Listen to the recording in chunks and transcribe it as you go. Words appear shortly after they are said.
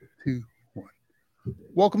2, 1.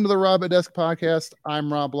 Welcome to the Rob at Desk podcast.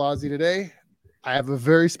 I'm Rob Blasi. Today, I have a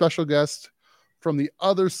very special guest from the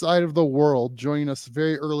other side of the world joining us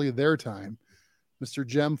very early their time, Mr.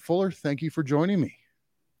 Jem Fuller. Thank you for joining me.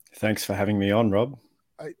 Thanks for having me on, Rob.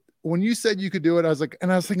 When you said you could do it, I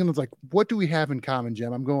was thinking, what do we have in common,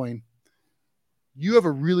 Jem? I'm going, you have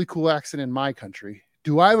a really cool accent in my country.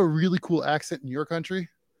 Do I have a really cool accent in your country?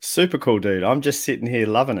 Super cool, dude. I'm just sitting here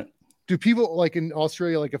loving it. Do people like in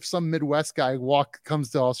Australia, like if some Midwest guy comes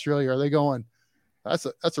to Australia, are they going, that's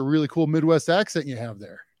a really cool Midwest accent you have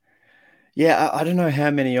there? Yeah, I don't know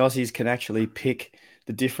how many Aussies can actually pick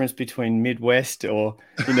the difference between Midwest or,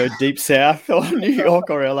 deep South or New York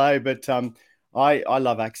or LA, but I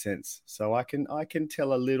love accents, so I can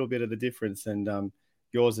tell a little bit of the difference, and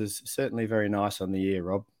yours is certainly very nice on the ear,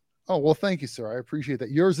 Rob. Oh, well, thank you, sir. I appreciate that.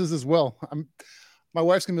 Yours is as well. My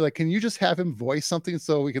wife's gonna be like, can you just have him voice something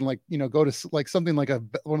so we can go to like something like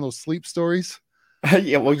one of those sleep stories?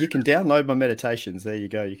 Yeah, well, you can download my meditations. There you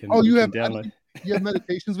go. You can download. You have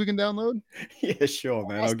meditations we can download? Yeah, sure,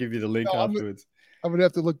 man. I'll give you the link afterwards. I'm gonna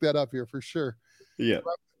have to look that up here for sure. Yeah.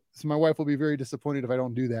 So my wife will be very disappointed if I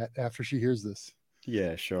don't do that after she hears this.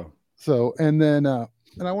 Yeah, sure. So, and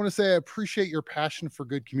I want to say I appreciate your passion for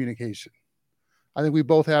good communication. I think we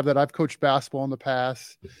both have that. I've coached basketball in the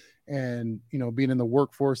past and, being in the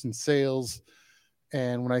workforce and sales.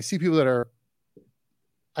 And when I see people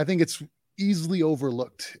I think it's easily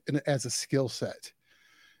overlooked as a skill set,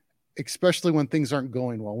 especially when things aren't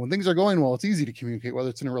going well. When things are going well, it's easy to communicate, whether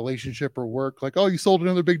it's in a relationship or work. Like, oh, you sold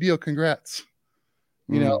another big deal. Congrats.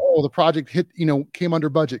 The project came under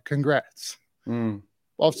budget. Congrats. All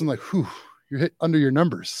of a sudden, like, you're hit under your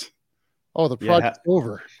numbers. Oh, the project's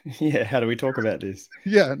over. Yeah. How do we talk about this?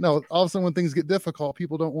 Yeah. No, all of a sudden when things get difficult,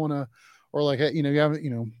 people don't want to, or like, you have,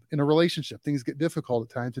 in a relationship, things get difficult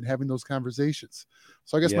at times and having those conversations.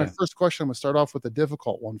 So I guess my first question, I'm going to start off with a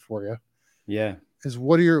difficult one for you. Yeah. Is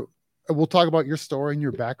we'll talk about your story and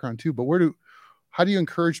your background too, but how do you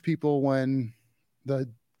encourage people when the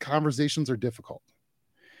conversations are difficult?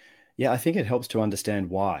 Yeah, I think it helps to understand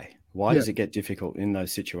why. Why does it get difficult in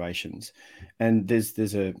those situations? And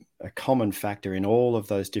there's a common factor in all of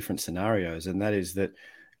those different scenarios, and that is that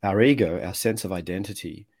our ego, our sense of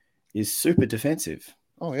identity, is super defensive.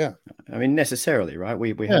 Oh yeah. I mean, necessarily, right?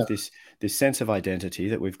 We have this sense of identity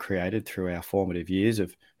that we've created through our formative years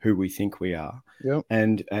of who we think we are. Yep.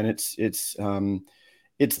 And it's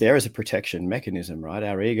there as a protection mechanism, right?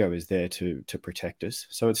 Our ego is there to protect us.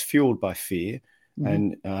 So it's fueled by fear,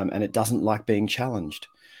 and it doesn't like being challenged.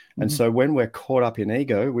 And so when we're caught up in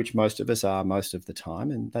ego, which most of us are most of the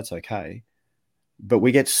time, and that's okay, but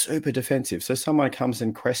we get super defensive. So someone comes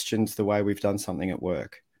and questions the way we've done something at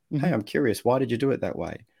work. Hey, I'm curious. Why did you do it that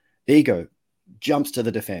way? Ego jumps to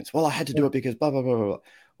the defense. Well, I had to do it because blah, blah, blah, blah.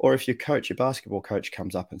 Or if your basketball coach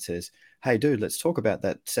comes up and says, hey, dude, let's talk about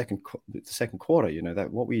that second quarter.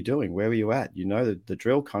 What were you doing? Where were you at? The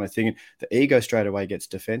drill kind of thing. The ego straight away gets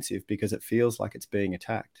defensive because it feels like it's being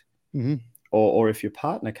attacked. Or if your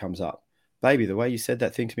partner comes up, baby, the way you said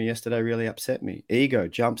that thing to me yesterday really upset me. Ego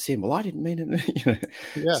jumps in. Well, I didn't mean it.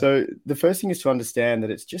 Yeah. So the first thing is to understand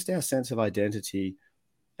that it's just our sense of identity.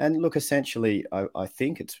 And look, essentially, I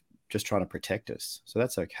think it's just trying to protect us. So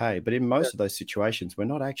that's okay. But in most of those situations, we're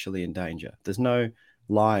not actually in danger. There's no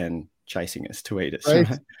lion chasing us to eat us.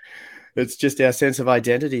 Right. It's just our sense of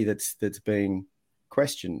identity that's being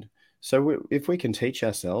questioned. So if we can teach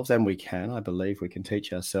ourselves, and I believe we can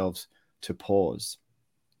teach ourselves to pause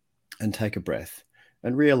and take a breath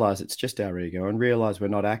and realize it's just our ego and realize we're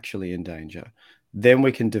not actually in danger, then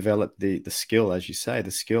we can develop the skill, as you say,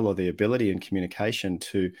 the skill or the ability in communication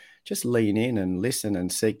to just lean in and listen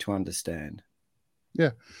and seek to understand.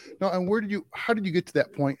 Yeah. No, and how did you get to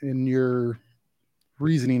that point in your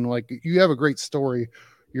reasoning? Like, you have a great story.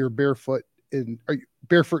 You're barefoot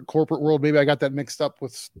corporate world. Maybe I got that mixed up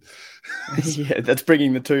with. Yeah, that's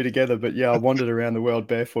bringing the two together. But yeah, I wandered around the world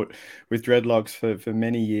barefoot with dreadlocks for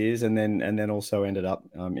many years, and then also ended up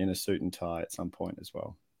in a suit and tie at some point as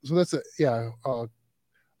well. So that's a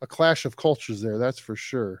clash of cultures there. That's for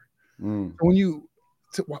sure.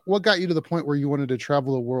 What got you to the point where you wanted to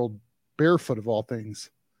travel the world barefoot of all things?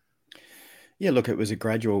 Yeah, look, it was a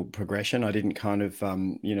gradual progression. I didn't kind of,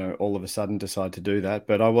 all of a sudden decide to do that.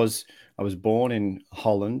 But I was born in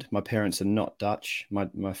Holland. My parents are not Dutch.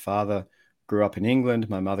 My father grew up in England.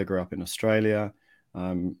 My mother grew up in Australia.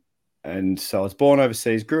 And so I was born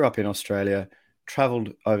overseas, grew up in Australia,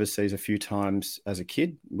 traveled overseas a few times as a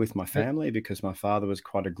kid with my family because my father was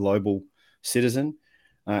quite a global citizen.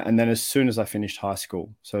 And then as soon as I finished high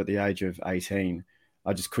school, so at the age of 18,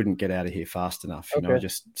 I just couldn't get out of here fast enough. You know, Okay.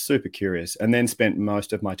 just super curious. And then spent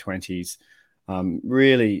most of my 20s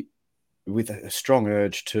really with a strong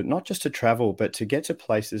urge to not just to travel, but to get to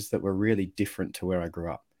places that were really different to where I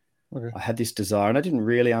grew up. Okay. I had this desire, and I didn't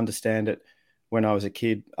really understand it when I was a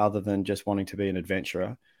kid, other than just wanting to be an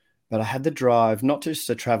adventurer. But I had the drive not just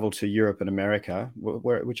to travel to Europe and America,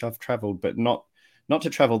 which I've traveled, but not to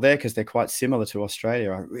travel there because they're quite similar to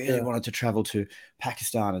Australia. I really Yeah. wanted to travel to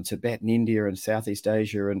Pakistan and Tibet and India and Southeast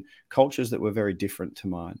Asia and cultures that were very different to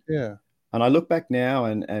mine. Yeah. And I look back now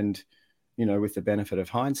and you know, with the benefit of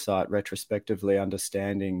hindsight, retrospectively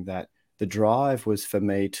understanding that the drive was for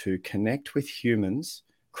me to connect with humans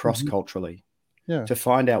Mhm. cross-culturally, Yeah. to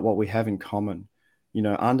find out what we have in common, you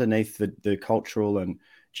know, underneath the cultural and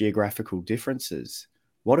geographical differences.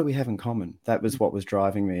 What do we have in common? That was what was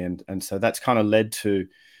driving me. And so that's kind of led to,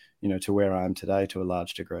 you know, to where I am today to a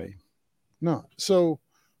large degree. No. So,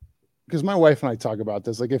 because my wife and I talk about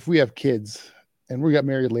this, like if we have kids and we got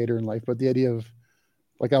married later in life, but the idea of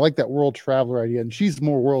like I like that world traveler idea, and she's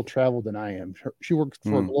more world traveled than I am. She works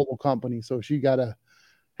for a Mm, global company, so she got to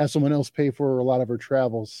have someone else pay for a lot of her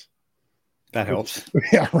travels. that Which, helps.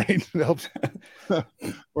 yeah, right. It helps.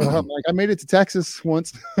 Or I'm like, I made it to Texas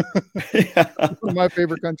once, Yeah, one of my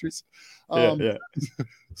favorite countries. yeah, Um, yeah.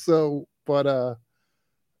 so, but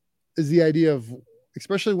is the idea of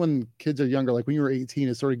especially when kids are younger, like when you were 18,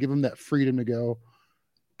 is sort of give them that freedom to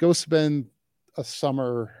go spend a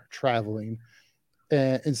summer traveling,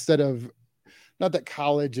 and instead of not that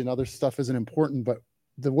college and other stuff isn't important, but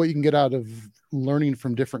the what you can get out of learning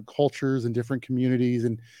from different cultures and different communities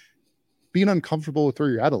and being uncomfortable with where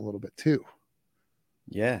you're at a little bit too.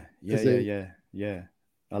 Yeah, yeah, Because yeah, they, yeah, yeah.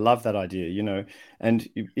 I love that idea, you know. And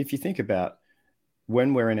if you think about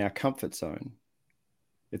when we're in our comfort zone,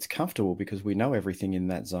 it's comfortable because we know everything in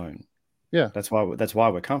that zone. yeah, That's why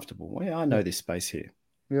we're comfortable. Well, yeah, I yeah, know this space here.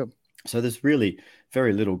 yep, So there's really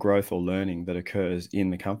very little growth or learning that occurs in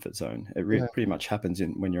the comfort zone. It yeah, pretty much happens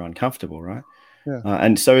in when you're uncomfortable, right? yeah,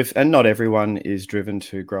 And so if and not everyone is driven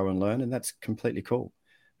to grow and learn, and that's completely cool.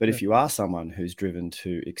 But yeah, if you are someone who's driven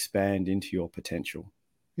to expand into your potential,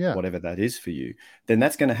 yeah, whatever that is for you, then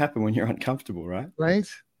that's going to happen when you're uncomfortable, right? right.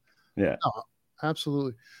 Yeah. No,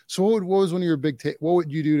 absolutely. So, what was one of your what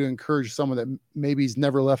would you do to encourage someone that maybe's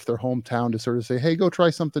never left their hometown to sort of say, "Hey, go try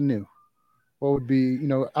something new"? What would be,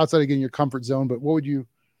 outside of getting your comfort zone, but what would you?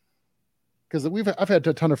 Because I've had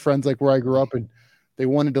a ton of friends like where I grew up, and they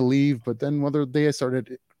wanted to leave, but then whether they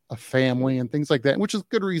started a family and things like that, which is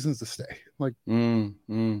good reasons to stay. Like Mm,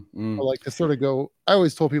 mm, I mm. like to sort of go. I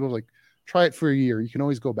always told people like, try it for a year. You can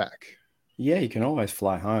always go back. Yeah, you can always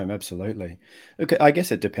fly home. Absolutely. Okay, I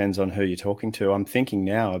guess it depends on who you're talking to. I'm thinking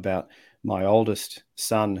now about my oldest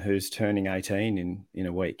son who's turning 18 in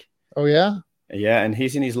a week. Oh yeah. Yeah, and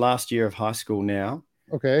he's in his last year of high school now,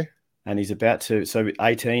 Okay. and he's about to. So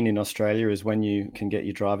 18 in Australia is when you can get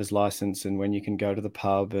your driver's license and when you can go to the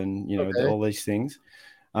pub and you know Okay. all these things.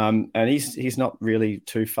 And he's not really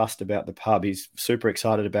too fussed about the pub. He's super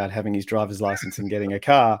excited about having his driver's license and getting a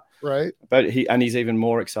car. Right. But he's even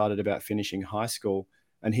more excited about finishing high school,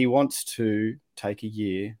 and he wants to take a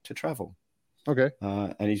year to travel. Okay.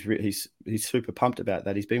 And he's super pumped about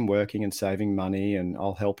that. He's been working and saving money, and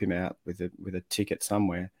I'll help him out with a ticket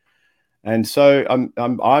somewhere. And so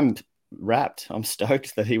I'm wrapped. I'm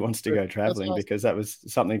stoked that he wants to go That's traveling awesome. because that was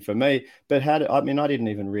something for me. But I mean, I didn't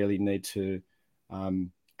even really need to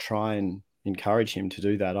try and encourage him to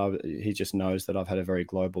do that. He just knows that I've had a very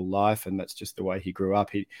global life, and that's just the way he grew up.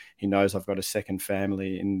 He knows I've got a second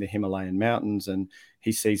family in the Himalayan mountains, and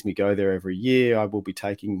he sees me go there every year. I will be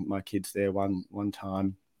taking my kids there one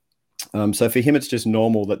time. So for him, it's just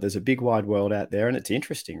normal that there's a big wide world out there, and it's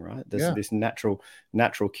interesting, right? There's Yeah. this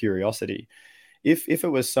natural curiosity. If it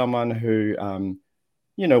was someone who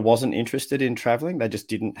you know, wasn't interested in traveling, they just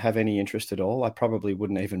didn't have any interest at all, I probably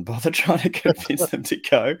wouldn't even bother trying to convince them to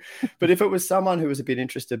go. But if it was someone who was a bit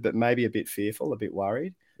interested, but maybe a bit fearful, a bit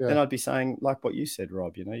worried, then Yeah. I'd be saying, like what you said,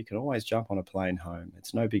 Rob, you know, you can always jump on a plane home.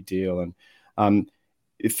 It's no big deal. And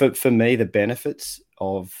for me, the benefits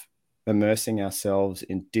of immersing ourselves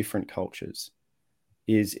in different cultures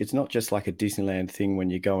is it's not just like a Disneyland thing when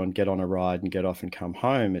you go and get on a ride and get off and come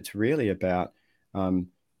home. It's really about um,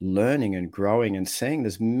 learning and growing and seeing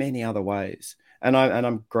there's many other ways. And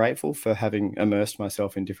I'm grateful for having immersed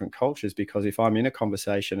myself in different cultures, because if I'm in a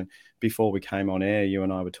conversation before we came on air, you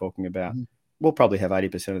and I were talking about, Mhm. we'll probably have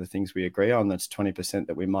 80% of the things we agree on. That's 20%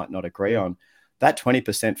 that we might not agree Yeah. on. That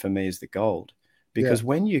 20% for me is the gold, Yeah. because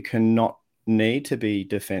when you cannot need to be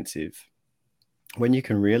defensive, when you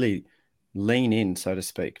can really lean in, so to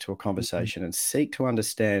speak, to a Mhm. conversation and seek to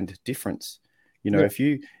understand difference, You know, if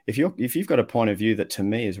you've got a point of view that to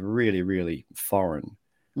me is really, really foreign,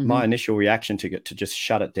 my initial reaction to get to just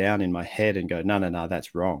shut it down in my head and go, no,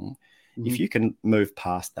 that's wrong. If you can move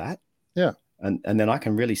past that, and then I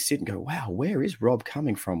can really sit and go, wow, where is Rob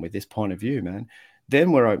coming from with this point of view, man?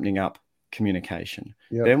 Then we're opening up communication.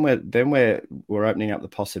 Then we're opening up the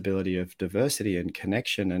possibility of diversity and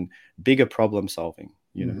connection and bigger problem solving.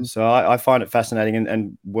 You know, so I find it fascinating,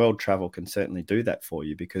 and world travel can certainly do that for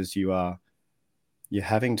you, because you're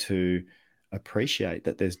having to appreciate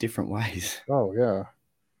that there's different ways. Oh yeah.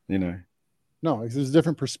 You know, no, there's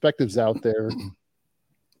different perspectives out there.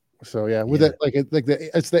 So yeah, with it,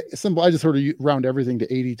 it's the simple. I just sort of round everything to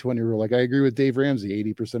 80-20 rule. Like I agree with Dave Ramsey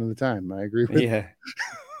 80% of the time. I agree with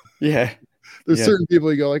There's certain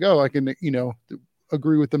people you go like, oh, I can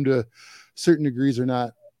agree with them to certain degrees or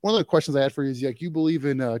not. One of the questions I had for you is like, you believe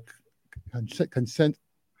in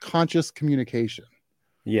conscious communication.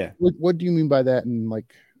 Yeah. What do you mean by that, and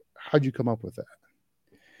like how'd you come up with that?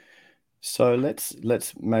 So let's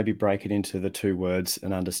maybe break it into the two words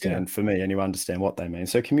and understand for me, and you understand what they mean.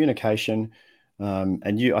 So communication, and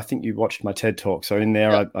I think you watched my TED talk. So in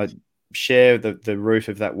there, I share the root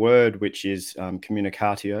of that word, which is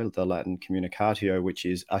communicatio, the Latin communicatio, which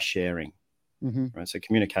is a sharing. Right. So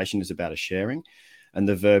communication is about a sharing, and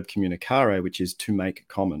the verb communicare, which is to make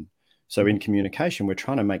common. So in communication, we're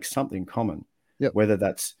trying to make something common, whether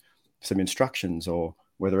that's some instructions or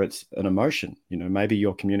whether it's an emotion. You know, maybe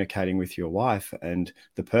you're communicating with your wife, and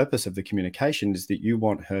the purpose of the communication is that you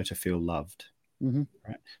want her to feel loved. Right?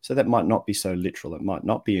 So that might not be so literal. It might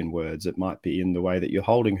not be in words. It might be in the way that you're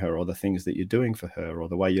holding her, or the things that you're doing for her, or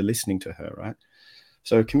the way you're listening to her, right?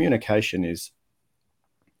 So communication is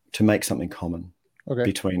to make something common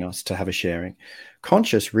between us, to have a sharing.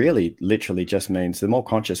 Conscious really literally just means the more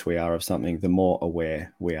conscious we are of something, the more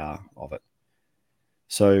aware we are of it.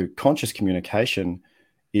 So conscious communication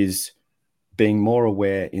is being more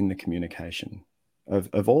aware in the communication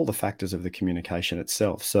of all the factors of the communication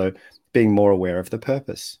itself. So being more aware of the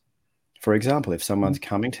purpose. For example, if someone's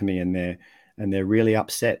coming to me and they're really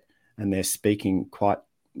upset and they're speaking quite,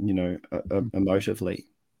 emotively,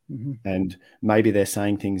 and maybe they're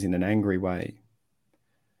saying things in an angry way,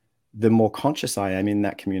 the more conscious I am in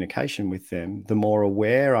that communication with them, the more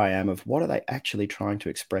aware I am of what are they actually trying to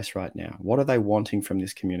express right now? What are they wanting from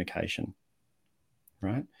this communication?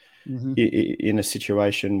 Right? In a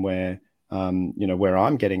situation where, where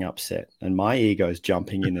I'm getting upset and my ego is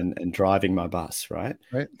jumping in and driving my bus, right?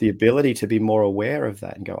 The ability to be more aware of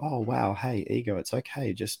that and go, oh, wow, hey, ego, it's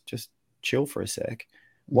okay. Just chill for a sec.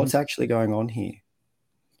 What's actually going on here?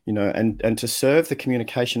 And to serve the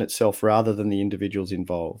communication itself rather than the individuals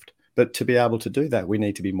involved. But to be able to do that, we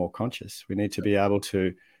need to be more conscious. We need to be able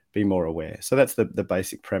to be more aware. So that's the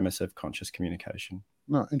basic premise of conscious communication.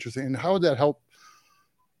 No, interesting. And how would that help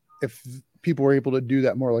if people were able to do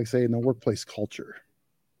that more, like say in the workplace culture?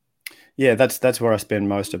 Yeah, that's where I spend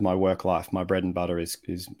most of my work life. My bread and butter is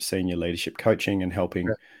senior leadership coaching and helping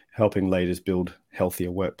leaders build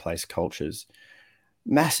healthier workplace cultures.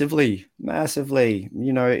 Massively,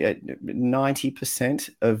 90%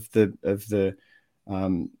 of the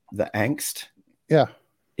angst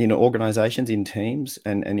in organizations, in teams,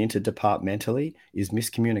 and interdepartmentally is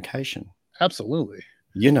miscommunication. Absolutely.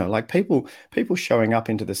 Like people showing up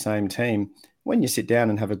into the same team, when you sit down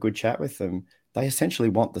and have a good chat with them, they essentially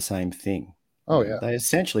want the same thing. They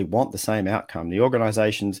essentially want the same outcome. The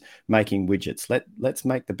organization's making widgets. Let's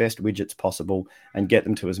make the best widgets possible and get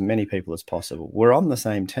them to as many people as possible. We're on the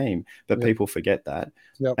same team, but people forget that,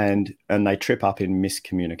 and they trip up in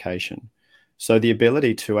miscommunication. So the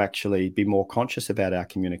ability to actually be more conscious about our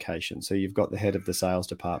communication. So you've got the head of the sales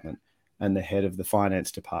department and the head of the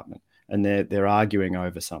finance department, and they're arguing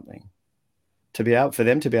over something. For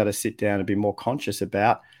them to be able to sit down and be more conscious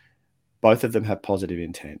about, both of them have positive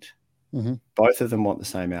intent. Both of them want the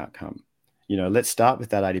same outcome. Let's start with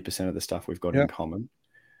that 80% of the stuff we've got in common.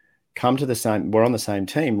 Come to the same, we're on the same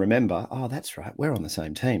team. Remember, oh, that's right, we're on the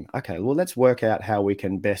same team. Okay, well, let's work out how we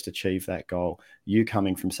can best achieve that goal. You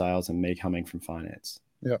coming from sales and me coming from finance.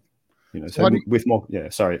 So with more,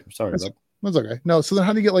 sorry, that's, Rob. That's okay. No, so then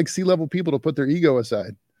how do you get like C-level people to put their ego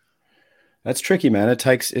aside? That's tricky, man. It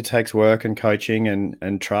takes work and coaching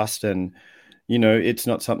and trust, and it's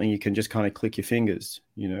not something you can just kind of click your fingers.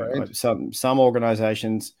 Some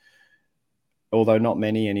organizations, although not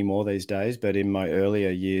many anymore these days, but in my earlier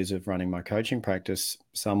years of running my coaching practice,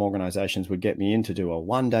 some organizations would get me in to do a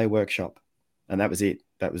one-day workshop, and that was it.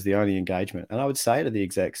 That was the only engagement. And I would say to the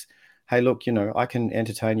execs, hey, look, I can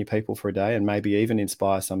entertain you people for a day and maybe even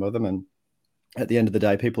inspire some of them. And at the end of the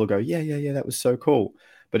day, people will go, yeah, that was so cool.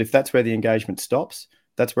 But if that's where the engagement stops,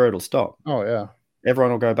 that's where it'll stop. Oh yeah.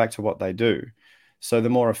 Everyone will go back to what they do. So the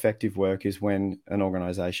more effective work is when an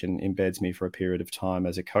organization embeds me for a period of time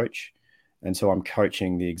as a coach. And so I'm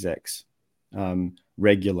coaching the execs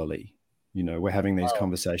regularly. We're having these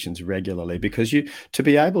conversations regularly because to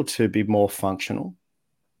be able to be more functional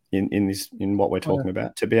in what we're talking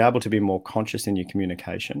about, to be able to be more conscious in your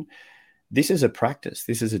communication, this is a practice.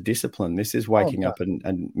 This is a discipline. This is waking up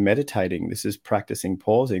and meditating. This is practicing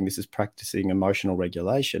pausing. This is practicing emotional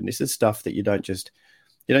regulation. This is stuff that you don't just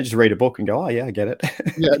read a book and go, oh yeah, I get it.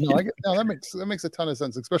 Yeah, no, that makes a ton of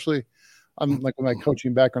sense. Especially, I'm like with my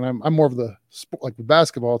coaching background. I'm more of the sport, like with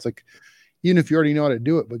basketball. It's like even if you already know how to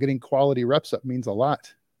do it, but getting quality reps up means a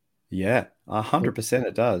lot. Yeah, 100%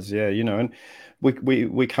 it does. Yeah, and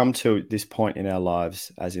we come to this point in our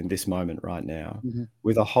lives, as in this moment right now,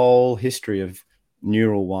 with a whole history of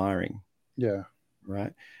neural wiring. Yeah.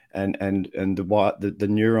 Right. And the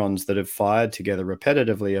neurons that have fired together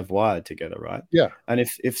repetitively have wired together, right? Yeah. And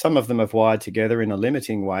if some of them have wired together in a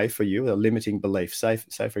limiting way for you, a limiting belief, say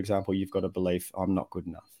for example, you've got a belief, I'm not good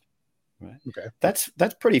enough. Right. Okay.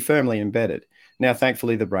 That's pretty firmly embedded. Now,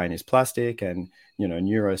 thankfully, the brain is plastic, and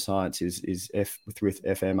neuroscience is with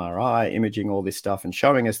fMRI imaging all this stuff and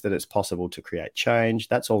showing us that it's possible to create change.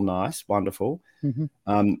 That's all nice, wonderful.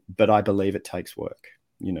 But I believe it takes work.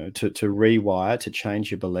 To rewire, to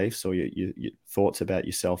change your beliefs or your thoughts about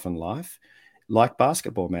yourself and life. Like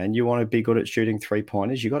basketball, man, you want to be good at shooting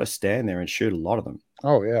 3-pointers, you got to stand there and shoot a lot of them.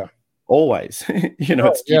 Oh yeah. Always. You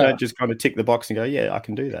don't just kind of tick the box and go, yeah, I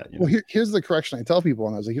can do that. Well, here's the correction I tell people,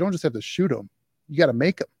 and I was like, you don't just have to shoot them, you got to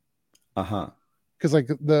make them. Because like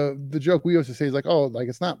the joke we used to say is like, oh, like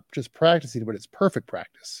it's not just practicing, but it's perfect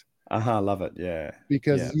practice. Love it. Yeah.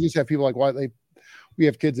 Because you just have people like, we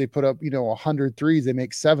have kids, they put up 100 threes, they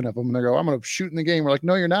make 7 of them, and they go, I'm going to shoot in the game. We're like,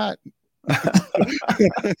 no, you're not.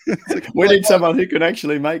 We need someone who can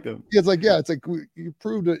actually make them. It's like, yeah, it's like you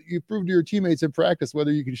proved to your teammates in practice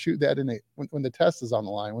whether you can shoot that when the test is on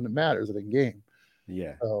the line, when it matters in a game.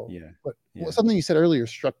 Yeah. But something you said earlier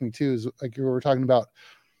struck me too, is like you were talking about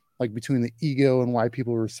like between the ego and why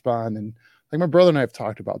people respond. And like my brother and I have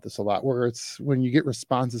talked about this a lot, where it's when you get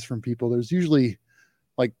responses from people, there's usually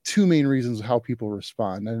like 2 main reasons how people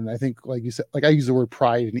respond. And I think, like you said, like I use the word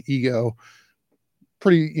pride and ego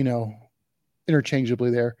pretty,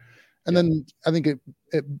 interchangeably there. And then I think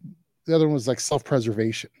the other one was like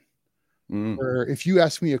self-preservation, where if you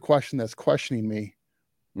ask me a question that's questioning me,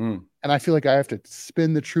 and I feel like I have to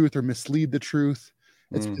spin the truth or mislead the truth,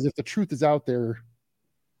 it's because if the truth is out there,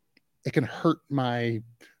 it can hurt my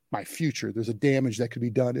future. There's a damage that could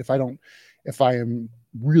be done if I am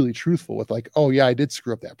really truthful with like, oh yeah, I did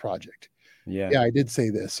screw up that project. Yeah, I did say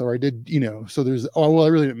this, or I did, so there's, oh, well, I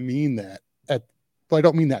really didn't mean that. But I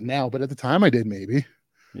don't mean that now, but at the time I did maybe.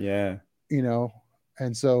 Yeah.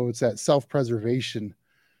 And so it's that self-preservation.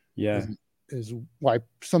 Yeah. Is why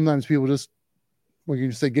sometimes people just, when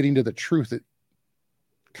you say getting to the truth, it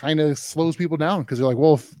kind of slows people down because they're like,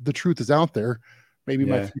 well, if the truth is out there, maybe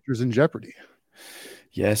my future's in jeopardy.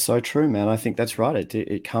 Yeah, so true, man. I think that's right.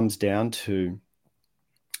 It comes down to,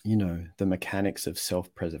 the mechanics of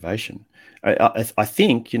self-preservation. I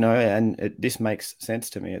think, and this makes sense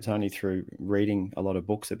to me. It's only through reading a lot of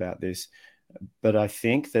books about this, but I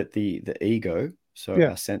think that the ego, so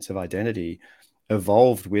our sense of identity,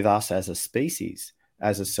 evolved with us as a species,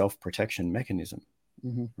 as a self-protection mechanism,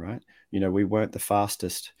 right? We weren't the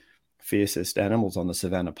fastest, fiercest animals on the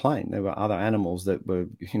savannah plain. There were other animals that were,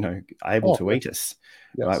 able to eat us,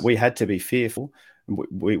 right? We had to be fearful.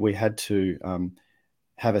 We had to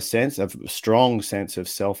have a strong sense of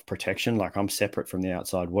self-protection. Like, I'm separate from the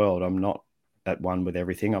outside world. I'm not at one with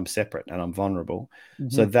everything. I'm separate and I'm vulnerable.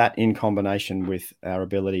 So that, in combination with our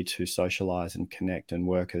ability to socialize and connect and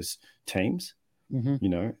work as teams,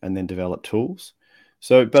 and then develop tools.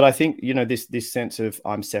 So, but I think, this sense of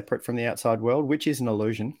I'm separate from the outside world, which is an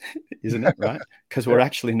illusion, isn't it? Right? Because we're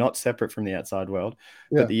actually not separate from the outside world,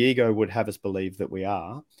 but the ego would have us believe that we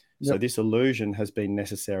are. So this illusion has been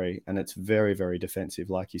necessary, and it's very, very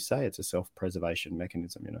defensive. Like you say, it's a self-preservation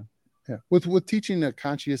mechanism, Yeah. With teaching a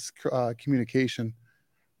conscious communication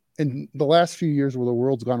in the last few years where the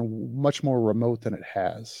world's gone much more remote than it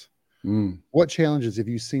has, what challenges have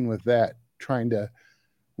you seen with that,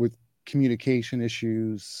 with communication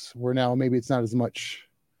issues, where now maybe it's not as much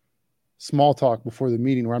small talk before the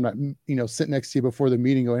meeting, where I'm not, sitting next to you before the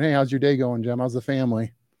meeting going, hey, how's your day going, Jem? How's the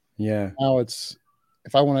family? Yeah. Now it's,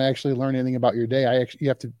 if I want to actually learn anything about your day, I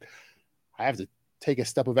have to take a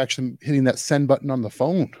step of actually hitting that send button on the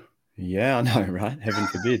phone. Yeah, I know, right? Heaven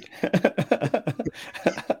forbid.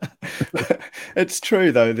 It's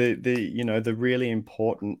true though. The really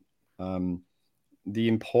important the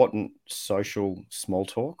important social small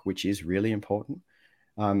talk, which is really important,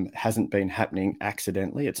 hasn't been happening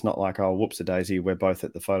accidentally. It's not like, oh, whoops a daisy, we're both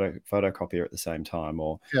at the photocopier at the same time,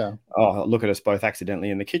 or oh, look at us both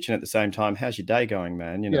accidentally in the kitchen at the same time. How's your day going,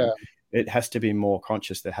 man? It has to be more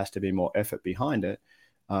conscious. There has to be more effort behind it.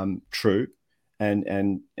 True.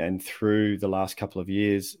 And through the last couple of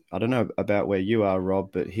years, I don't know about where you are,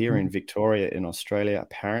 Rob, but here in Victoria, in Australia,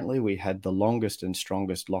 apparently we had the longest and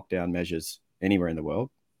strongest lockdown measures anywhere in the world.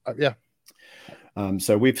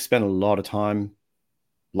 So we've spent a lot of time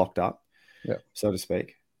locked up, so to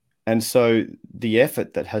speak. And so the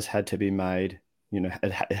effort that has had to be made,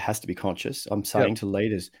 it has to be conscious. I'm saying to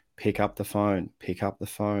leaders, pick up the phone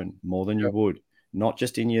more than you would, not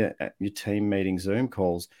just in your team meeting Zoom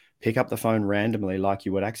calls. Pick up the phone randomly, like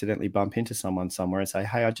you would accidentally bump into someone somewhere and say,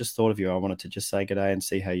 hey, I just thought of you. I wanted to just say good day and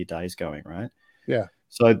see how your day's going, right? Yeah.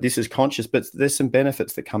 So this is conscious, but there's some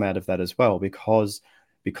benefits that come out of that as well, because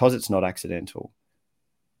it's not accidental.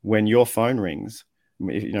 When your phone rings,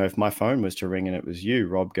 if my phone was to ring and it was you,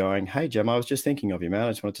 Rob, going, hey, Jem, I was just thinking of you, man.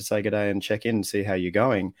 I just wanted to say good day and check in and see how you're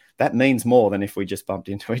going. That means more than if we just bumped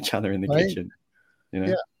into each other in the kitchen,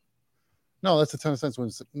 Yeah. No, that's a ton of sense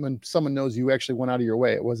when someone knows you actually went out of your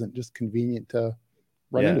way. It wasn't just convenient to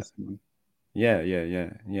run into someone.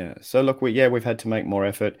 Yeah. So look, we've had to make more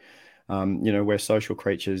effort. We're social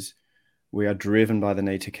creatures. We are driven by the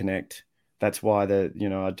need to connect. That's why I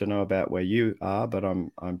don't know about where you are, but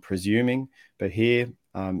I'm presuming. But here,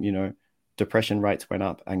 depression rates went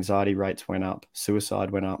up, anxiety rates went up, suicide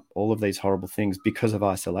went up, all of these horrible things because of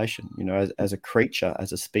isolation. As a creature,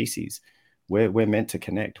 as a species, we're meant to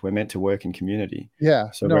connect. We're meant to work in community.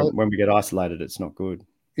 Yeah. So when we get isolated, it's not good.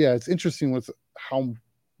 Yeah, it's interesting with how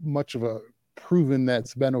much of a proven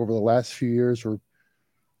that's been over the last few years. Or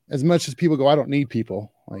as much as people go, I don't need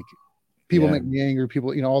people. Like people make me angry.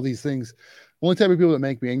 People, all these things. The only type of people that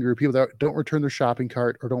make me angry are people that don't return their shopping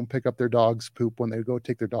cart or don't pick up their dog's poop when they go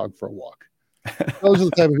take their dog for a walk. Those are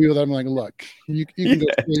the type of people that I'm like, look, you can go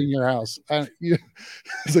stay in your house.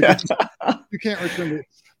 It's like, you can't return it.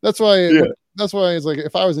 That's why. That's why it's like,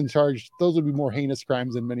 if I was in charge, those would be more heinous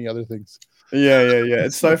crimes than many other things. Yeah.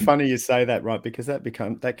 It's so funny you say that, right? Because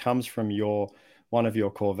that comes from one of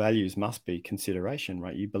your core values must be consideration,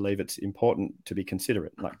 right? You believe it's important to be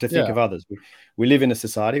considerate, like to think of others. We live in a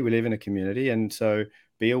society, we live in a community, and so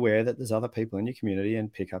be aware that there's other people in your community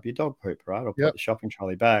and pick up your dog poop, right? Or put the shopping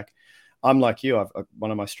trolley back. I'm like you.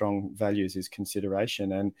 One of my strong values is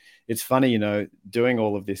consideration, and it's funny, doing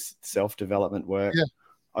all of this self-development work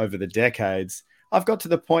over the decades, I've got to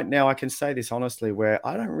the point now, I can say this honestly, where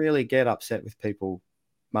I don't really get upset with people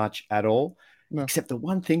much at all. No. Except the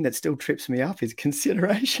one thing that still trips me up is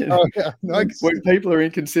consideration. Oh, yeah. No, when people are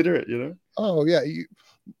inconsiderate, Oh, yeah.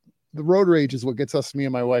 The road rage is what gets us, me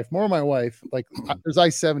and my wife. More my wife. Like, there's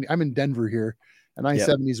I-70. I'm in Denver here, and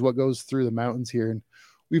I-70 is what goes through the mountains here. And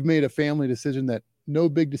we've made a family decision that no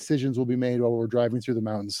big decisions will be made while we're driving through the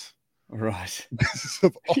mountains. Right.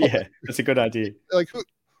 Yeah, that's a good idea. Like,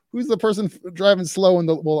 who's the person driving slow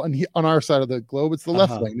on our side of the globe? It's the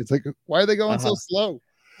left lane. It's like, why are they going so slow?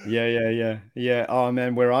 Yeah. Oh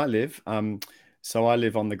man, where I live, so I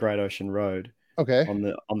live on the Great Ocean Road. Okay.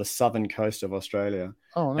 On the southern coast of Australia.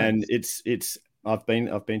 Oh, nice. And it's I've been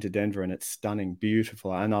to Denver, and it's stunning,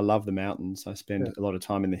 beautiful, and I love the mountains. I spend a lot of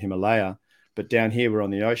time in the Himalaya, but down here we're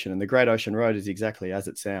on the ocean, and the Great Ocean Road is exactly as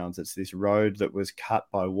it sounds. It's this road that was cut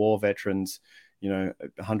by war veterans,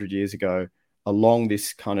 100 years ago, along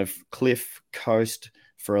this kind of cliff coast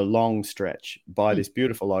for a long stretch by this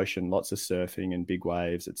beautiful ocean, lots of surfing and big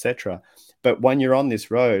waves, etc. But when you're on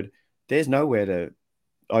this road, there's nowhere to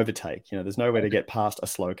overtake. There's nowhere to get past a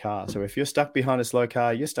slow car. So if you're stuck behind a slow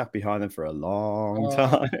car, you're stuck behind them for a long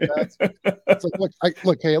time. It's like,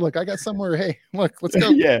 look, I got somewhere. Hey, look, let's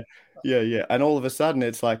go. Yeah. And all of a sudden,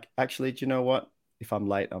 it's like, actually, do you know what? If I'm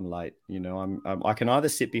late, I'm late. I can either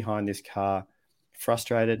sit behind this car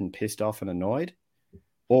frustrated and pissed off and annoyed,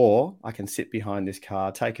 or I can sit behind this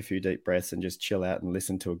car, take a few deep breaths and just chill out and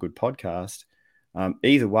listen to a good podcast.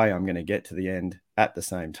 Either way, I'm going to get to the end at the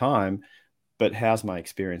same time. But how's my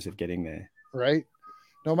experience of getting there? Right.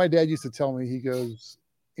 No, my dad used to tell me,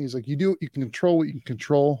 he's like, you can control what you can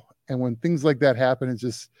control. And when things like that happen, it's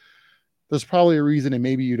just, there's probably a reason, and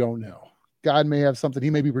maybe you don't know. God may have something.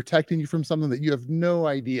 He may be protecting you from something that you have no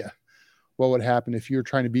idea what would happen if you're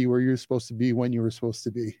trying to be where you're supposed to be when you were supposed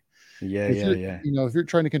to be. Yeah. If you're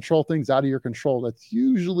trying to control things out of your control, that's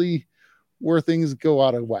usually where things go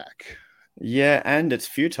out of whack. Yeah, and it's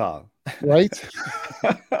futile. Right?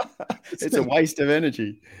 It's a waste of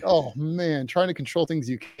energy. Oh man, trying to control things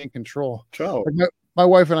you can't control. Like my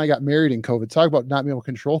wife and I got married in COVID. Talk about not being able to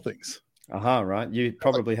control things. Right. You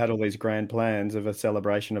probably had all these grand plans of a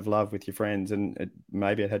celebration of love with your friends, and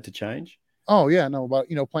maybe it had to change. Oh yeah, no, about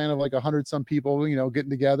plan of like 100 some people, getting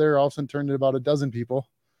together, all of a sudden turned into about a dozen people.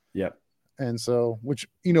 Yep. And so, which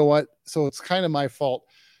what? So it's kind of my fault.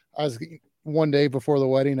 I was one day before the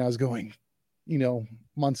wedding, I was going,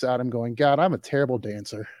 months out, I'm going, God, I'm a terrible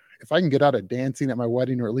dancer. If I can get out of dancing at my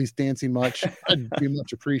wedding, or at least dancing much, I'd be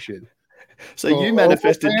much appreciated. So you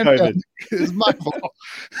manifested COVID. It's my fault.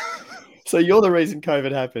 So you're the reason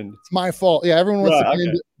COVID happened. It's my fault. Yeah, everyone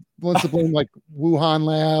wants to blame like Wuhan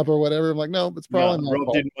lab or whatever. I'm like, no, it's probably my Rob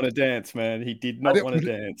fault. didn't want to dance, man. He did not want to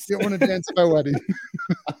dance. Didn't want to dance at my wedding.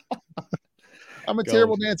 I'm a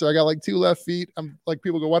terrible dancer. I got like 2 left feet. I'm like,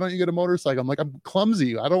 people go, why don't you get a motorcycle? I'm like, I'm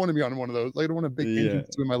clumsy. I don't want to be on one of those. I don't want a big engine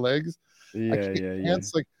between my legs. I can't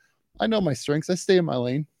dance. Like, I know my strengths. I stay in my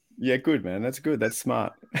lane. Yeah, good, man. That's good. That's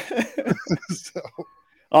smart. So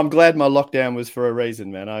I'm glad my lockdown was for a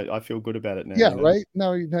reason, man. I feel good about it now. Yeah, right.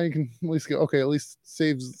 Now you can at least go, okay, at least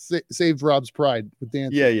saved Rob's pride with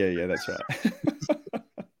dancing. Yeah, that's right.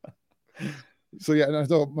 So yeah,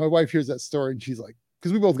 so my wife hears that story and she's like,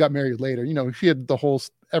 because we both got married later, she had the whole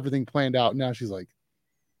everything planned out. Now she's like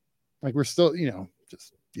we're still,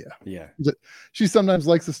 just yeah. She sometimes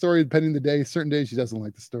likes the story depending the day. Certain days she doesn't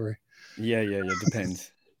like the story. Yeah.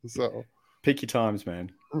 Depends. So pick your times,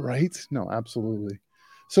 man. Right? No, absolutely.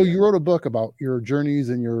 So you wrote a book about your journeys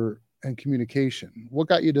and communication. What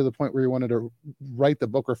got you to the point where you wanted to write the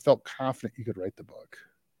book, or felt confident you could write the book?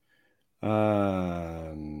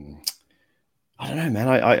 I don't know, man.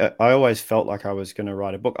 I always felt like I was going to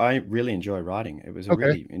write a book. I really enjoy writing. It was a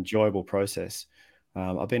really enjoyable process.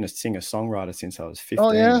 I've been a singer-songwriter since I was 15.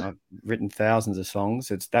 Oh, yeah? I've written thousands of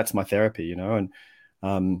songs. That's my therapy, and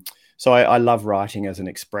so I love writing as an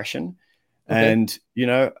expression. Okay. And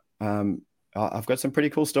I've got some pretty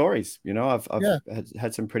cool stories. I've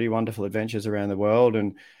had some pretty wonderful adventures around the world,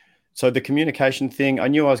 and so the communication thing. I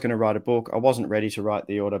knew I was going to write a book. I wasn't ready to write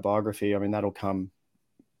the autobiography. I mean, that'll come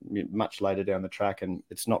much later down the track, and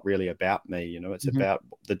it's not really about me. It's about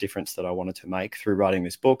the difference that I wanted to make through writing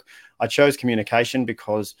this book. I chose communication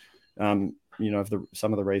because of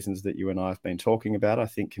some of the reasons that you and I have been talking about. I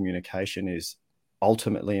think communication is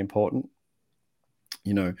ultimately important,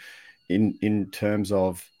 in terms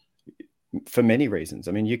of, for many reasons.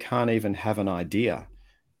 I mean, you can't even have an idea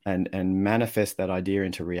and manifest that idea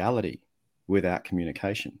into reality without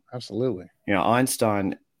communication. Absolutely.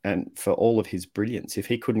 Einstein, and for all of his brilliance, if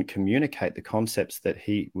he couldn't communicate the concepts that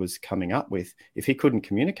he was coming up with, if he couldn't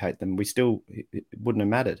communicate them, it wouldn't have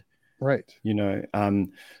mattered. Right.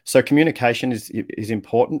 So communication is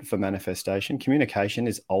important for manifestation. Communication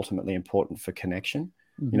is ultimately important for connection.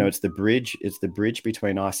 Mm-hmm. It's the bridge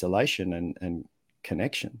between isolation and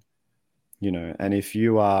connection. And if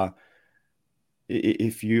you are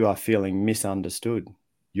feeling misunderstood,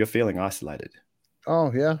 you're feeling isolated.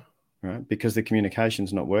 Oh yeah. Right, because the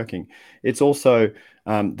communication's not working. It's also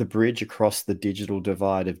the bridge across the digital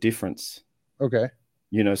divide of difference. Okay.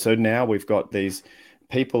 So now we've got these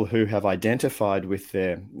people who have identified with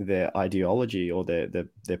their ideology or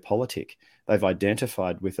their politic. They've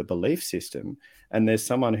identified with a belief system, and there's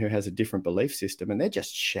someone who has a different belief system, and they're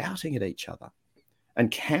just shouting at each other and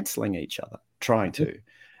canceling each other, trying to.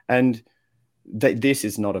 And this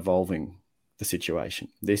is not evolving the situation.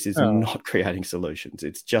 This is not creating solutions.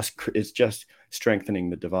 It's just strengthening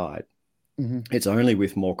the divide. Mm-hmm. It's only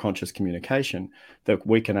with more conscious communication that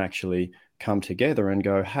we can actually come together and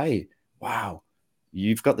go, hey, wow,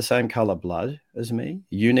 you've got the same color blood as me.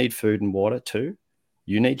 You need food and water too.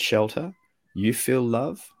 You need shelter. You feel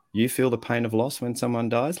love. You feel the pain of loss when someone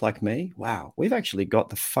dies, like me. Wow, we've actually got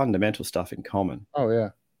the fundamental stuff in common. Oh yeah.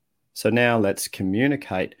 So now let's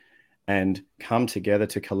communicate and come together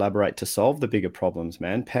to collaborate to solve the bigger problems,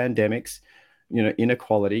 man. Pandemics,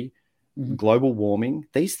 inequality, global warming,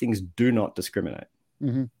 these things do not discriminate,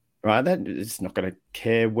 right? That it's not going to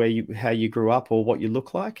care how you grew up or what you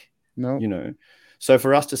look like. No. So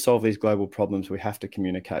for us to solve these global problems, we have to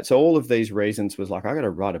communicate. So all of these reasons was like, I got to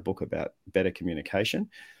write a book about better communication.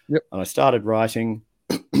 Yep. And I started writing.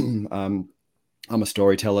 I'm a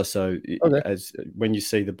storyteller, so as when you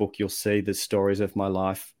see the book, you'll see the stories of my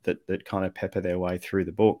life that kind of pepper their way through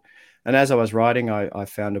the book. And as I was writing, I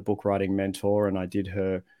found a book writing mentor, and I did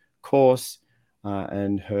her course.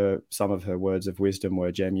 And some of her words of wisdom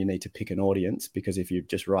were, Jem, you need to pick an audience, because if you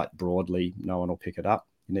just write broadly, no one will pick it up.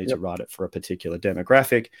 You need to write it for a particular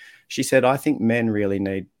demographic. She said, I think men really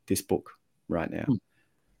need this book right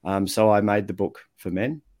now. So I made the book for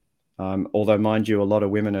men. Although, mind you, a lot of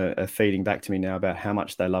women are feeding back to me now about how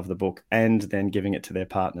much they love the book and then giving it to their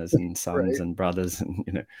partners and sons Right. and brothers. And,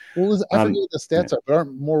 I forget what the yeah. stats are, but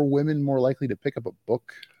aren't more women more likely to pick up a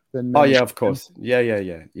book than Oh men? yeah, of course.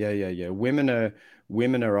 Yeah. Women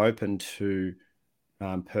are open to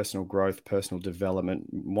personal growth, personal development,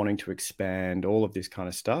 wanting to expand, all of this kind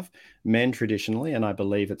of stuff. Men traditionally, and I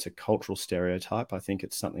believe it's a cultural stereotype. I think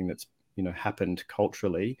it's something that's happened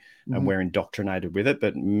culturally, and we're indoctrinated with it.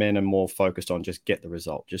 But men are more focused on just get the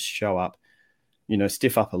result, just show up,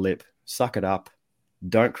 stiff upper lip, suck it up,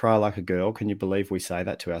 don't cry like a girl. Can you believe we say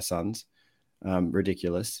that to our sons?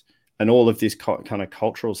 Ridiculous. And all of this kind of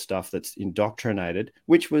cultural stuff that's indoctrinated,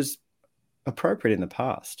 which was appropriate in the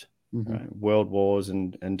past. Right? World wars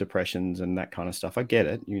and depressions and that kind of stuff. I get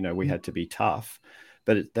it. We had to be tough,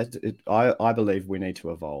 but I believe we need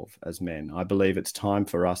to evolve as men. I believe it's time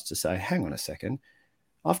for us to say, hang on a second,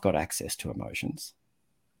 I've got access to emotions.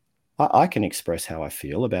 I can express how I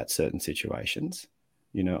feel about certain situations.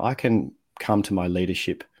 I can come to my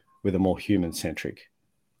leadership with a more human-centric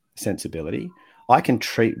sensibility. I can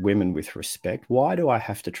treat women with respect. Why do I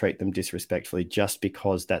have to treat them disrespectfully just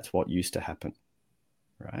because that's what used to happen?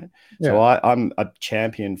 Right. Yeah. So I'm a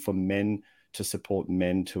champion for men to support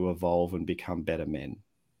men to evolve and become better men.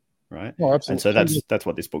 Right. Oh, absolutely. And so that's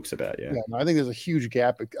what this book's about. Yeah. Yeah. I think there's a huge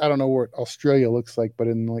gap. I don't know what Australia looks like, but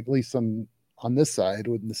in at least on this side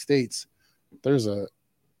within the States, there's a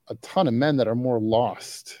ton of men that are more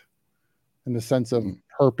lost in the sense of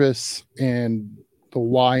purpose and the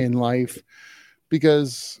why in life.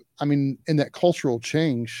 Because in that cultural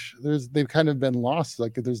change, they've kind of been lost.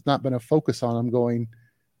 Like there's not been a focus on them going,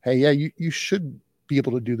 hey, yeah, you should be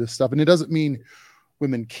able to do this stuff. And it doesn't mean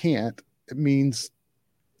women can't. It means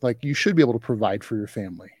like you should be able to provide for your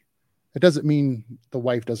family. It doesn't mean the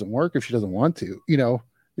wife doesn't work if she doesn't want to.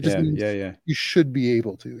 It just means you should be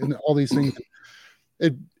able to. And all these things.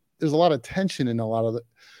 There's a lot of tension in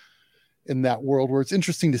in that world where it's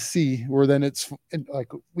interesting to see where then it's like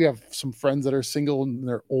we have some friends that are single and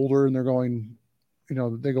they're older and they're going,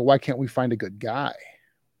 they go, why can't we find a good guy?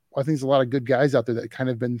 Well, I think there's a lot of good guys out there that kind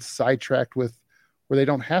of been sidetracked with where they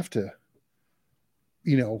don't have to,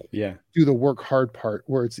 do the work hard part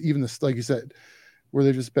where it's even this, like you said, where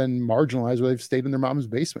they've just been marginalized, where they've stayed in their mom's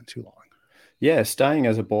basement too long. Yeah, staying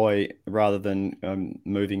as a boy rather than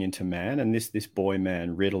moving into man. And this boy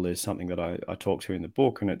man riddle is something that I talk to in the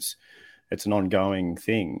book, and it's an ongoing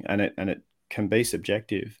thing, and it can be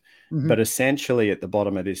subjective. But essentially at the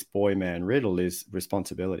bottom of this boy man riddle is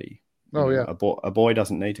responsibility. Yeah. A boy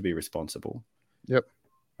doesn't need to be responsible. Yep.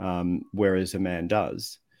 Whereas a man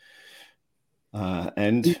does.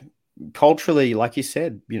 And culturally, like you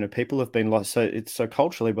said, people have been like, so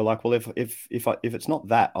culturally we're like, well, if it's not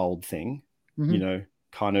that old thing,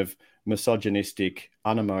 kind of misogynistic,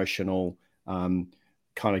 unemotional,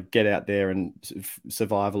 kind of get out there and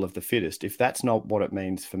survival of the fittest. If that's not what it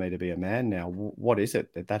means for me to be a man now, what is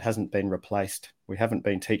it? That hasn't been replaced. We haven't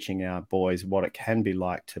been teaching our boys what it can be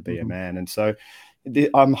like to be a man. And so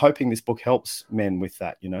I'm hoping this book helps men with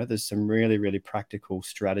that. There's some really, really practical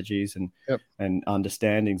strategies and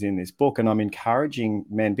understandings in this book. And I'm encouraging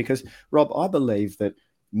men because, Rob, I believe that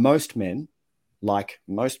most men, like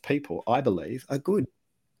most people, I believe, are good.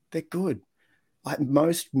 They're good.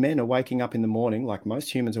 Most men are waking up in the morning, like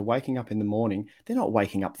most humans are waking up in the morning. They're not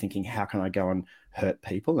waking up thinking, how can I go and hurt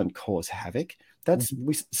people and cause havoc?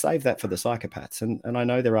 We save that for the psychopaths. And I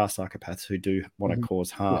know there are psychopaths who do want to cause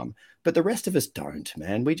harm, but the rest of us don't,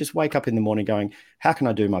 man. We just wake up in the morning going, how can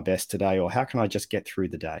I do my best today? Or how can I just get through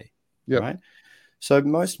the day? Right? So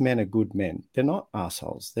most men are good men. They're not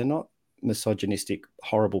assholes. They're not misogynistic,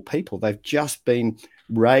 horrible people. They've just been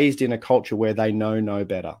raised in a culture where they know no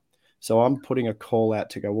better. So I'm putting a call out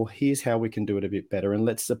to go, well, here's how we can do it a bit better. And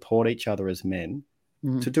let's support each other as men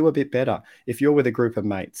to do a bit better. If you're with a group of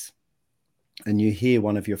mates and you hear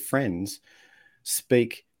one of your friends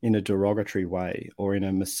speak in a derogatory way or in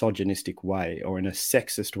a misogynistic way or in a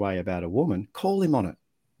sexist way about a woman, call him on it.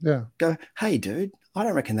 Yeah. Go, hey, dude, I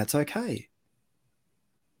don't reckon that's okay.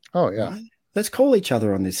 Oh, yeah. Right? Let's call each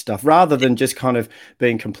other on this stuff rather than just kind of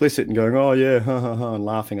being complicit and going, oh, yeah, ha, ha, ha, and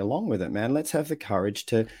laughing along with it, man. Let's have the courage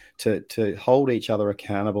to hold each other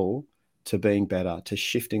accountable to being better, to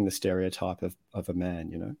shifting the stereotype of a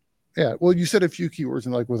man, Yeah. Well, you said a few keywords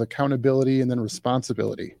and like with accountability and then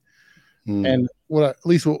responsibility. And at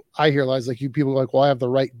least what I hear lies like you people are like, well, I have the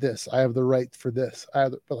right this, I have the right for this.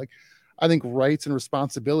 But like, I think rights and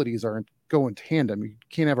responsibilities aren't go in tandem. You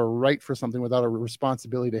can't have a right for something without a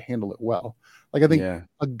responsibility to handle it well. Like I think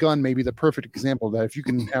a gun may be the perfect example of that. If you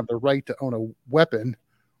can have the right to own a weapon,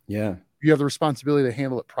 you have the responsibility to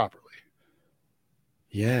handle it properly.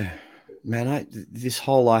 Yeah. Man, this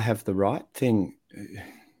whole "I have the right" thing,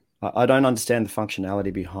 I don't understand the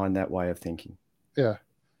functionality behind that way of thinking. Yeah.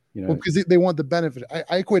 You Well, know, because they want the benefit.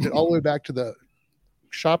 I equate it all the way back to the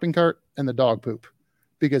shopping cart and the dog poop,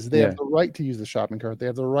 because they have yeah, the right to use the shopping cart. They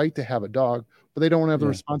have the right to have a dog, but they don't want to have the yeah,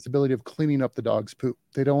 responsibility of cleaning up the dog's poop.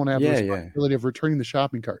 They don't want to have the yeah, yeah, responsibility of returning the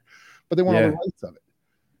shopping cart, but they want all the yeah. rights of it.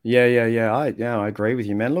 Yeah. I agree with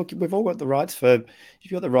you, man. Look, we've all got the rights for,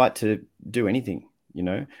 you've got the right to do anything,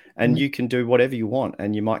 and Mhm. you can do whatever you want,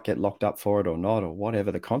 and you might get locked up for it or not, or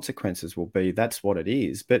whatever the consequences will be. That's what it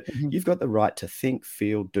is. But Mhm. you've got the right to think,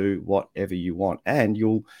 feel, do whatever you want, and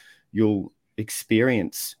you'll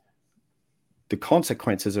experience the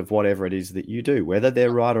consequences of whatever it is that you do, whether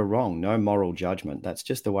they're right or wrong. No moral judgment. That's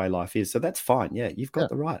just the way life is. So that's fine. Yeah, you've Yeah. got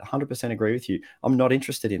the right. 100% agree with you. I'm not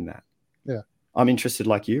interested in that. Yeah. I'm interested,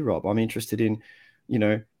 like you, Rob. I'm interested in,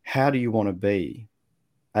 how do you want to be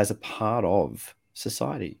as a part of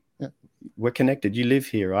society? Yeah. We're connected. You live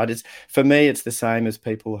here, right? For me, it's the same as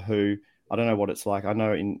people who, I don't know what it's like. I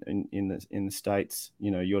know in the States,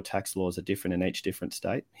 your tax laws are different in each different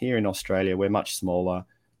state. Here in Australia, we're much smaller.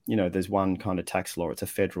 There's one kind of tax law. It's a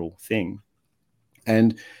federal thing.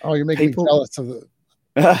 And Oh, you're making me people, jealous of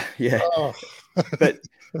the. yeah, Oh. but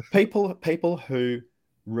people who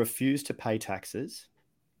refuse to pay taxes,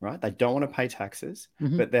 right? They don't want to pay taxes,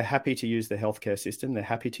 Mhm. but they're happy to use the healthcare system. They're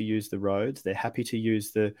happy to use the roads. They're happy to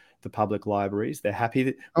use the public libraries. They're happy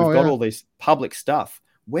that we've Oh got yeah. all this public stuff.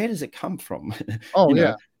 Where does it come from? Oh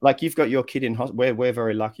yeah. Like you've got your kid in hospital. We're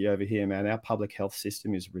very lucky over here, man. Our public health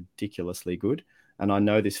system is ridiculously good. And I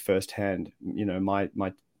know this firsthand.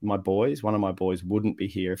 My boys, one of my boys wouldn't be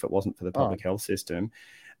here if it wasn't for the Oh, public health system.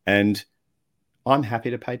 And I'm happy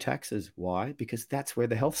to pay taxes. Why? Because that's where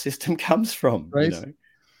the health system comes from, right.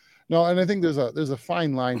 No, and I think there's a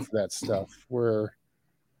fine line for that stuff where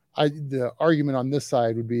the argument on this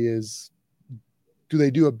side would be is, do they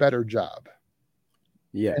do a better job?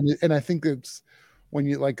 Yeah. And I think it's when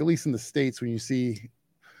you, like, at least in the States, when you see,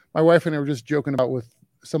 my wife and I were just joking about with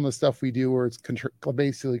some of the stuff we do where it's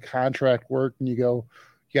basically contract work, and you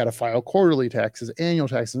got to file quarterly taxes, annual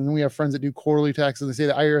taxes, and then we have friends that do quarterly taxes. They say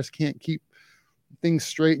the IRS can't keep things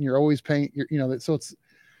straight, and you're always paying. So it's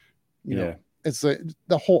Yeah. it's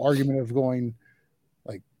the whole argument of going,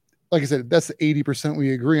 like I said, that's the 80%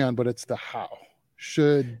 we agree on, but it's the how.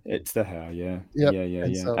 Should. It's the how. Yeah. Yep.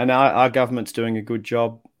 And Yeah. so, And our government's doing a good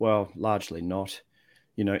job. Well, largely not.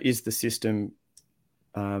 Is the system,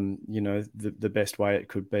 the best way it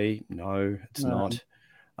could be? No, it's not.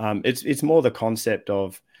 It's more the concept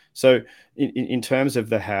of, so in terms of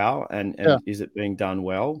the how and yeah. is it being done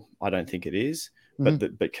well? I don't think it is.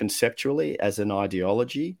 Mhm. But conceptually, as an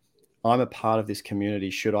ideology, I'm a part of this community.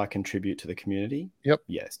 Should I contribute to the community? Yep.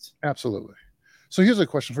 Yes. Absolutely. So here's a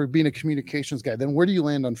question for being a communications guy. Then where do you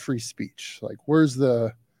land on free speech? Like, where's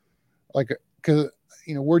the, like, because,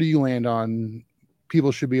 where do you land on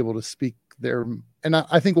people should be able to speak their, and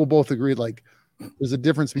I think we'll both agree, like, there's a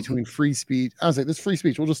difference between free speech. I was like, this free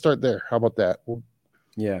speech, we'll just start there. How about that?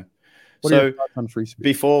 Yeah. What are your So thoughts on free speech?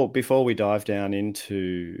 before we dive down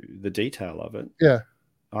into the detail of it, Yeah.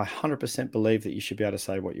 I 100% believe that you should be able to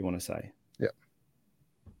say what you want to say. Yeah.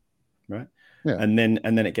 Right. Yeah. And then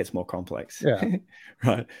it gets more complex. Yeah.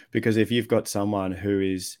 Right. Because if you've got someone who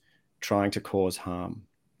is trying to cause harm,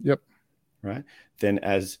 Yep. right, then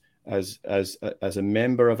as a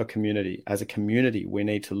member of a community, as a community, we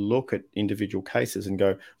need to look at individual cases and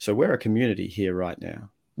go, so we're a community here right now.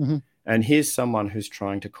 Mm-hmm. And here's someone who's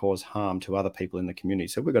trying to cause harm to other people in the community.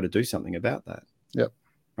 So we've got to do something about that. Yep.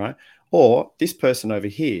 Right. Or this person over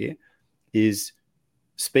here is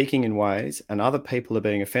speaking in ways and other people are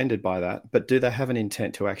being offended by that. But do they have an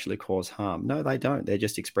intent to actually cause harm? No, they don't. They're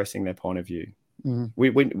just expressing their point of view.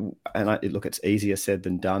 Mm-hmm. Look, it's easier said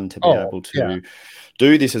than done to be able to Yeah.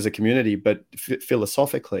 do this as a community. But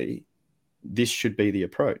philosophically, this should be the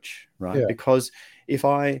approach, right? Yeah. Because if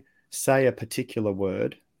I say a particular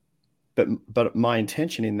word, but my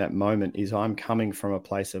intention in that moment is I'm coming from a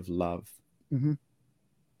place of love, Mm-hmm.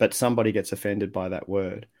 but somebody gets offended by that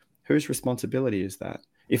word, whose responsibility is that?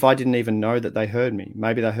 If I didn't even know that they heard me,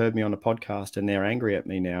 maybe they heard me on a podcast and they're angry at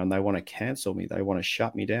me now and they want to cancel me, they want to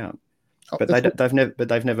shut me down. But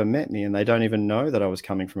they've never met me and they don't even know that I was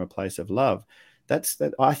coming from a place of love.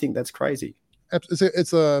 I think that's crazy.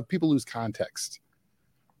 It's people lose context.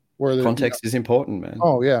 Where context is important, man.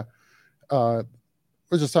 Oh yeah. I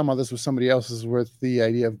was just talking about this with somebody else's with the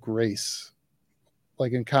idea of grace,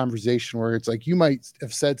 like in conversation where it's like you might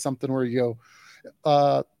have said something where you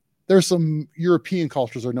go, there's some European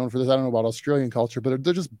cultures are known for this. I don't know about Australian culture, but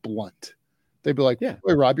they're just blunt. They'd be like, yeah,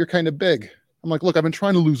 "Hey, Rob, you're kind of big." I'm like, look, I've been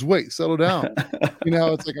trying to lose weight. Settle down.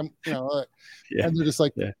 It's like, Yeah. and they're just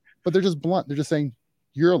like, Yeah. but they're just blunt. They're just saying,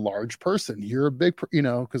 you're a large person. You're a big,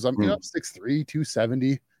 because I'm, 6'3",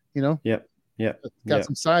 270, Yep. Yep. got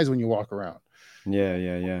some size when you walk around. Yeah.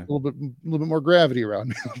 A little bit more gravity around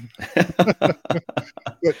me.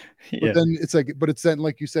 but then it's like, it's then,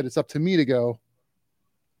 like you said, it's up to me to go,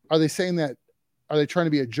 are they saying that? Are they trying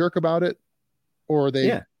to be a jerk about it? Or are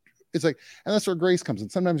they, it's like, and that's where grace comes in.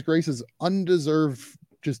 Sometimes grace is undeserved,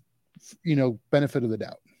 just, benefit of the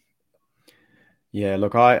doubt. Yeah.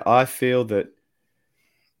 Look, I feel that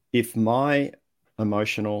if my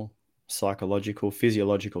emotional, psychological,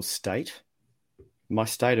 physiological state, my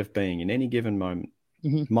state of being in any given moment,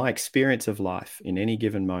 my experience of life in any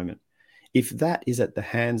given moment, if that is at the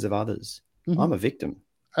hands of others, I'm a victim.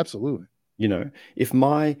 Absolutely. If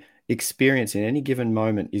my experience in any given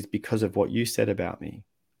moment is because of what you said about me,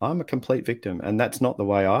 I'm a complete victim. And that's not the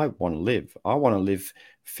way I want to live. I want to live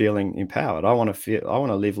feeling empowered. I want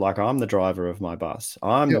to live like I'm the driver of my bus.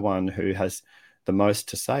 I'm the one who has the most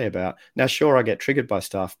to say about. Now, sure, I get triggered by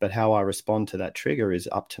stuff, but how I respond to that trigger is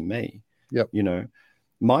up to me. Yep.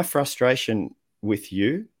 My frustration with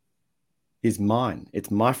you is mine. It's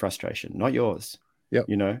my frustration, not yours. Yep.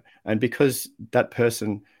 And because that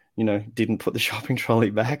person, didn't put the shopping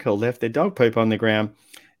trolley back or left their dog poop on the ground,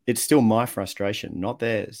 it's still my frustration, not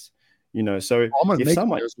theirs. So I'm gonna if make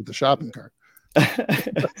someone theirs with the shopping cart.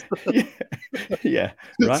 yeah,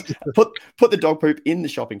 right. Put the dog poop in the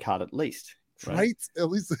shopping cart at least. Right? At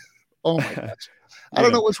least. Oh my gosh. I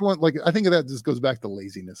don't know which one. Like, I think of that just goes back to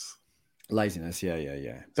laziness. Laziness,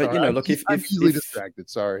 yeah. But sorry, look, I'm easily distracted.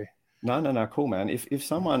 Sorry. No, cool, man. If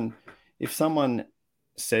someone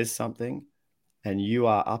says something and you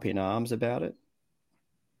are up in arms about it,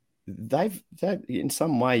 they've in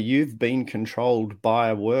some way you've been controlled by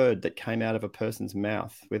a word that came out of a person's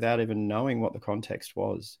mouth without even knowing what the context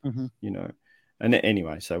was. And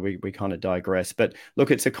anyway, so we kind of digress. But look,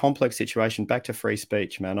 it's a complex situation. Back to free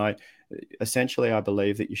speech, man. I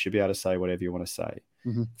believe that you should be able to say whatever you want to say.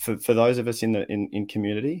 For those of us in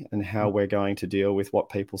community and how we're going to deal with what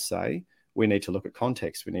people say, we need to look at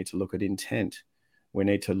context. We need to look at intent. We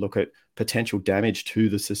need to look at potential damage to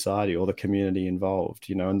the society or the community involved,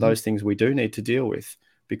 and those things we do need to deal with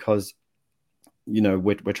because,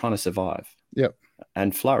 we're trying to survive. Yep.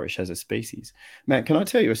 And flourish as a species. Matt, can I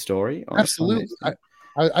tell you a story? Absolutely.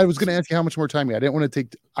 I was going to ask you how much more time you had. I didn't want to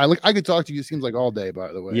take. I could talk to you. It seems like all day,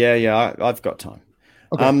 by the way. Yeah. I've got time.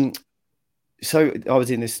 Okay. So I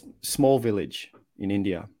was in this small village in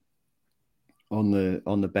India on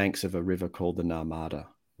the banks of a river called the Narmada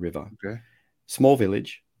River. Okay. Small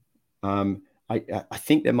village. I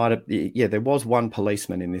think there might have. Yeah, there was one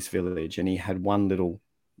policeman in this village, and he had one little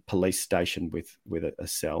police station with a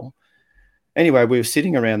cell. Anyway, we were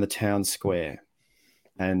sitting around the town square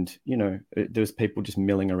and, there was people just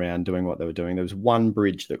milling around doing what they were doing. There was one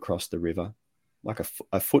bridge that crossed the river, like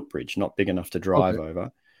a footbridge, not big enough to drive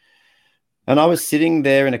over. And I was sitting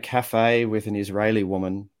there in a cafe with an Israeli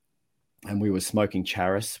woman and we were smoking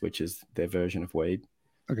charas, which is their version of weed.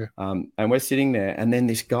 Okay. And we're sitting there and then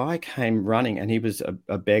this guy came running and he was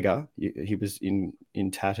a beggar. He was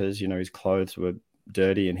in tatters, his clothes were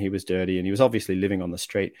dirty and he was dirty and he was obviously living on the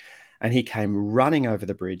street. And he came running over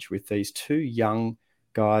the bridge with these two young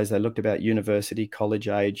guys. They looked about university, college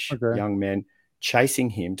age, young men chasing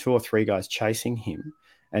him, 2 or 3 guys chasing him.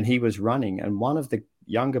 And he was running. And one of the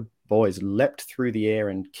younger boys leapt through the air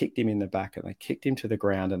and kicked him in the back. And they kicked him to the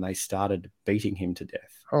ground and they started beating him to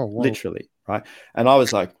death. Oh, whoa. Literally, right? And I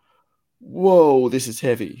was like, whoa, this is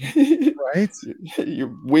heavy. Right?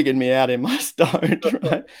 You're wigging me out in my stone,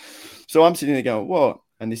 right? So I'm sitting there going, whoa.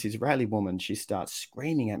 And this Israeli woman, she starts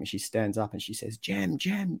screaming at me. She stands up and she says, Jem,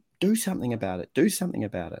 do something about it. Do something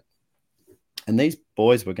about it. And these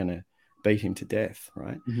boys were going to beat him to death,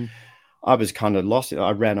 right? I was kind of lost.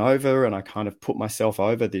 I ran over and I kind of put myself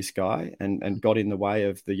over this guy and got in the way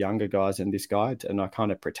of the younger guys and this guy. And I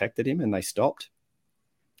kind of protected him and they stopped.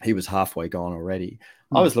 He was halfway gone already.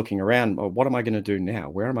 I was looking around. Oh, what am I going to do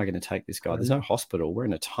now? Where am I going to take this guy? There's no hospital. We're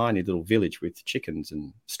in a tiny little village with chickens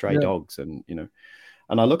and stray dogs and,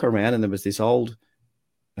 And I look around and there was this old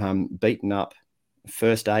beaten up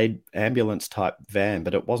first aid ambulance type van,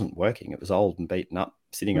 but it wasn't working. It was old and beaten up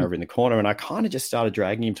sitting over in the corner. And I kind of just started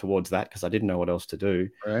dragging him towards that because I didn't know what else to do.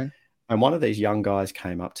 Right. And one of these young guys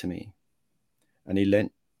came up to me and he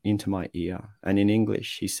leant into my ear. And in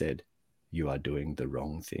English, he said, "You are doing the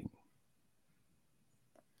wrong thing."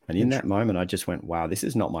 And in that moment, I just went, wow, this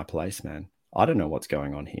is not my place, man. I don't know what's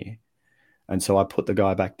going on here. And so I put the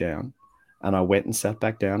guy back down. And I went and sat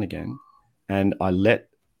back down again and I let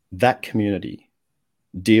that community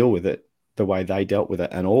deal with it the way they dealt with it.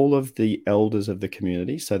 And all of the elders of the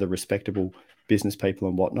community, so the respectable business people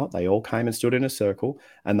and whatnot, they all came and stood in a circle,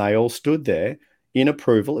 and they all stood there in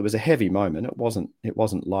approval. It was a heavy moment. It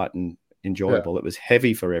wasn't light and enjoyable. It was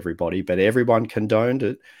heavy for everybody, but everyone condoned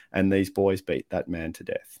it. And these boys beat that man to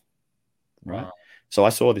death. Right. Wow. So I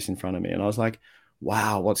saw this in front of me and I was like,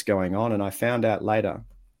 wow, what's going on? And I found out later,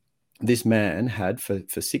 this man had for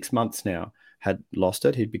 6 months now had lost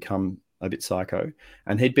it. He'd become a bit psycho,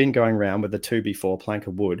 and he'd been going around with a 2x4 plank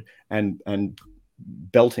of wood and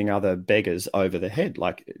belting other beggars over the head,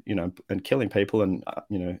 like, and killing people and,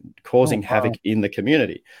 causing havoc in the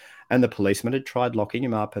community. And the policeman had tried locking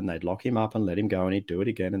him up, and they'd lock him up and let him go, and he'd do it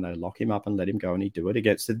again. And they'd lock him up and let him go, and he'd do it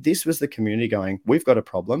again. So this was the community going, we've got a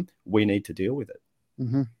problem. We need to deal with it.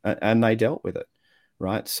 Mm-hmm. And they dealt with it.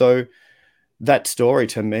 Right. So that story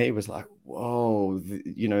to me was like, whoa,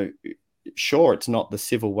 sure, it's not the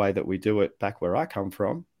civil way that we do it back where I come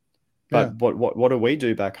from. But what do we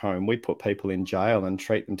do back home? We put people in jail and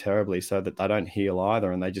treat them terribly so that they don't heal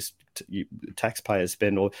either, and they just taxpayers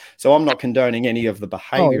spend all. So I'm not condoning any of the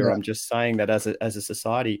behavior. I'm just saying that as a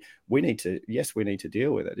society, we need to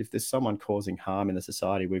deal with it. If there's someone causing harm in the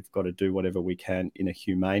society, we've got to do whatever we can in a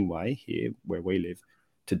humane way here where we live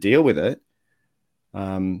to deal with it.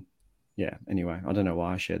 Anyway, I don't know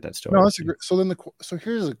why I shared that story. No, that's a great. So then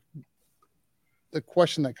here's the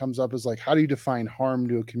question that comes up is like, how do you define harm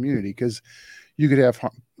to a community? Because you could have,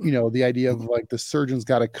 the idea of like the surgeon's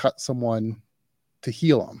got to cut someone to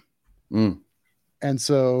heal them. And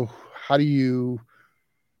so how do you,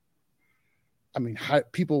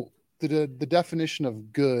 the definition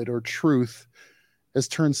of good or truth has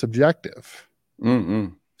turned subjective.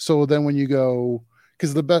 So then when you go,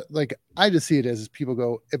 because I just see it as people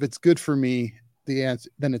go, if it's good for me, the answer,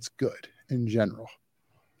 then it's good in general.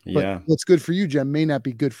 But what's good for you, Jem, may not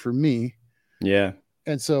be good for me. Yeah.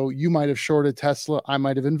 And so you might have shorted Tesla. I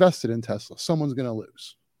might have invested in Tesla. Someone's going to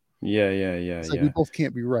lose. Yeah. It's like we both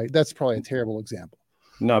can't be right. That's probably a terrible example.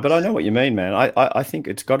 No, but I know what you mean, man. I think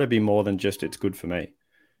it's got to be more than just it's good for me.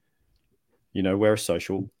 We're a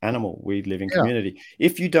social animal. We live in community.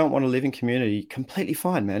 If you don't want to live in community, completely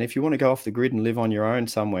fine, man. If you want to go off the grid and live on your own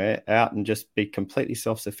somewhere out and just be completely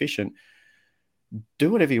self-sufficient, do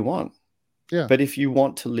whatever you want. Yeah. But if you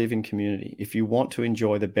want to live in community, if you want to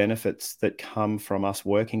enjoy the benefits that come from us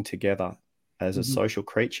working together as a social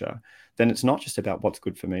creature, then it's not just about what's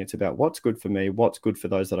good for me. It's about what's good for me, what's good for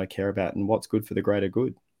those that I care about, and what's good for the greater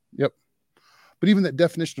good. Yep. But even that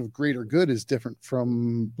definition of greater good is different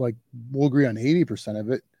from, like, we'll agree on 80% of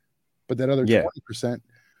it, but that other 20%.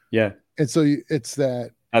 Yeah. And so it's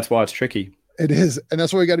that. That's why it's tricky. It is. And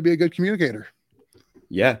that's why we got to be a good communicator.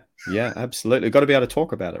 Yeah, absolutely. We've got to be able to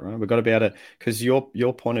talk about it, right? We've got to be able to, because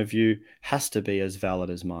your point of view has to be as valid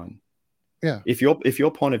as mine. Yeah. If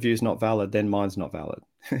your point of view is not valid, then mine's not valid.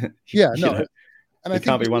 Yeah, no. And it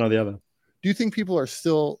can't be one or the other. Do you think people are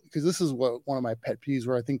still, because this is one of my pet peeves,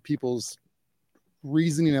 where I think people's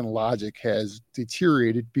reasoning and logic has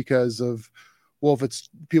deteriorated because of, well, if it's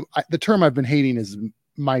people, the term I've been hating is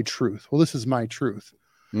my truth. Well, this is my truth.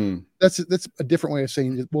 That's a different way of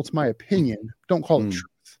saying, well, it's my opinion. Don't call it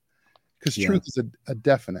truth, because truth is a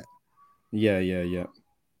definite. Yeah.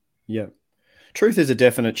 Truth is a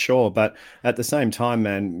definite, sure, but at the same time,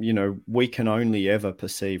 man, we can only ever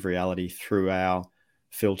perceive reality through our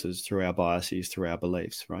filters, through our biases, through our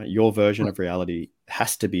beliefs, right? Your version of reality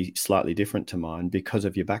has to be slightly different to mine because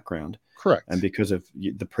of your background. Correct. And because of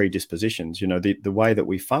the predispositions. The way that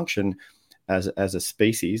we function as a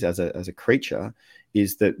species, as a creature,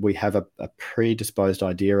 is that we have a predisposed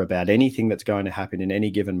idea about anything that's going to happen in any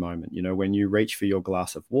given moment. When you reach for your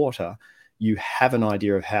glass of water, you have an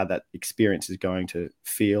idea of how that experience is going to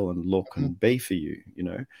feel and look and be for you,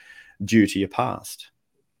 due to your past.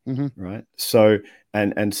 Right. So,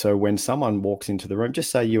 and so when someone walks into the room,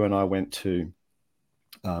 just say you and I went to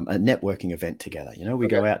a networking event together, we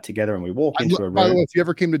go out together and we walk into a room. By the way, if you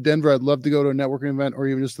ever came to Denver, I'd love to go to a networking event, or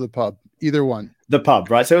even just to the pub, either one. The pub,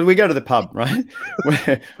 right? So we go to the pub, right?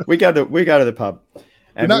 we go to the pub,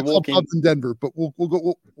 and we're not we walk pubs in Denver, but we'll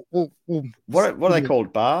go. We'll what are they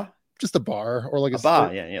called? Bar? Just a bar, or like a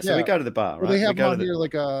bar. Yeah. So we go to the bar, right? Well, they have on here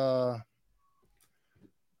like I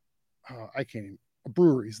can't even.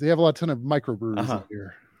 Breweries. They have a ton of microbreweries out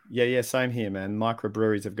here. Yeah. Same here, man.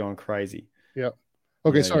 Microbreweries have gone crazy. Yep.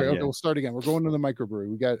 Okay, sorry. Okay, we'll start again. We're going to the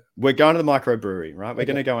microbrewery. We're going to the microbrewery, right? We're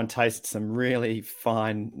going to go and taste some really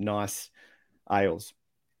fine, nice ales.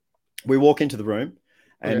 We walk into the room,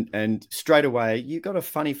 and straight away you got a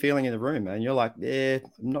funny feeling in the room, man. You're like, I'm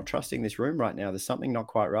not trusting this room right now. There's something not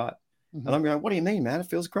quite right. And I'm going, what do you mean, man? It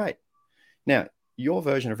feels great. Now, your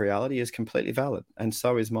version of reality is completely valid, and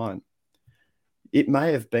so is mine. it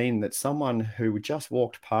may have been that someone who just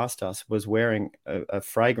walked past us was wearing a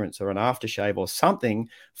fragrance or an aftershave or something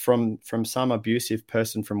from some abusive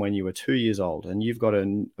person from when you were 2 years old, and you've got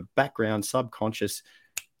a background subconscious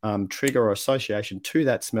trigger or association to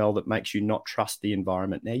that smell that makes you not trust the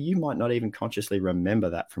environment. Now, you might not even consciously remember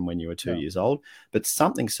that from when you were 2 years old, but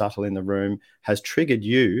something subtle in the room has triggered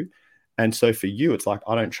you. And so for you, it's like,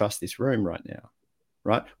 I don't trust this room right now.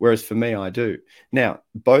 Right. Whereas for me, I do. Now,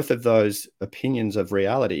 both of those opinions of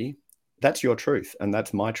reality, that's your truth and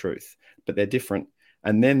that's my truth, but they're different.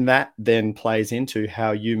 And then that then plays into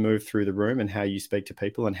how you move through the room and how you speak to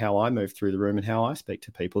people, and how I move through the room and how I speak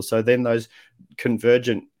to people. So then those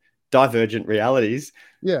divergent realities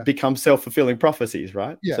become self-fulfilling prophecies,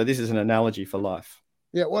 right? Yeah. So this is an analogy for life.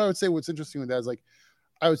 Yeah. Well, I would say what's interesting with that is, like,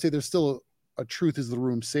 I would say there's still a truth. Is the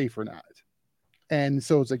room safe or not? And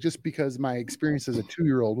so it's like, just because my experience as a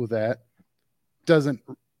 2-year-old with that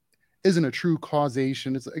isn't a true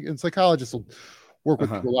causation. It's like, and psychologists will work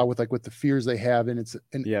with people a lot with, like, with the fears they have, and it's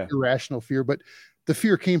an irrational fear, but the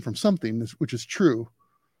fear came from something, which is true.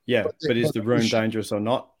 Yeah, but is the room dangerous or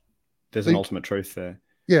not? There's an ultimate truth there.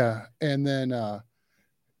 Yeah, and then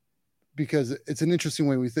because it's an interesting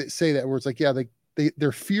way we say that, where it's like,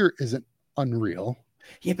 their fear isn't unreal.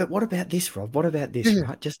 Yeah, but what about this, Rob? What about this,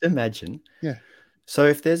 right? Just imagine. Yeah. So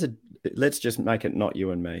if let's just make it not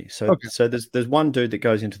you and me. So there's one dude that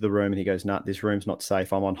goes into the room and he goes, "Nah, this room's not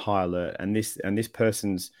safe. I'm on high alert." And this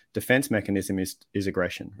person's defense mechanism is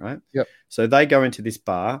aggression, right? Yep. So they go into this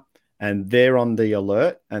bar and they're on the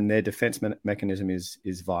alert, and their defense mechanism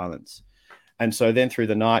is violence. And so then through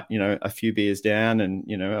the night, a few beers down and,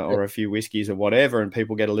 or a few whiskeys or whatever, and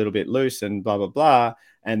people get a little bit loose and blah, blah, blah.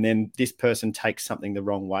 And then this person takes something the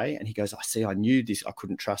wrong way. And he goes, I knew this. I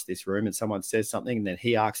couldn't trust this room. And someone says something, and then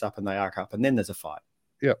he arcs up and they arc up, and then there's a fight.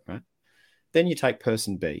 Yeah. Right. Then you take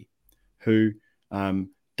person B, who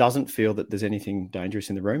doesn't feel that there's anything dangerous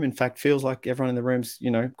in the room. In fact, feels like everyone in the room's,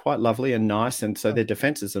 quite lovely and nice. And so their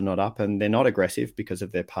defenses are not up, and they're not aggressive because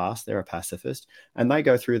of their past. They're a pacifist. And they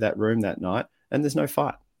go through that room that night and there's no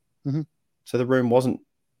fight. Mm-hmm. So the room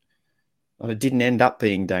it didn't end up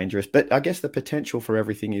being dangerous, but I guess the potential for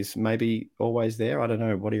everything is maybe always there. I don't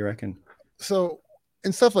know. What do you reckon? So,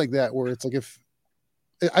 and stuff like that, where it's like, if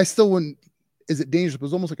I still wouldn't, is it dangerous? But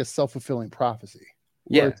it's almost like a self-fulfilling prophecy.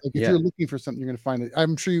 Yeah. It's like, if you're looking for something, you're going to find it.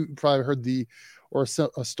 I'm sure you probably heard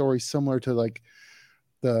a story similar to, like,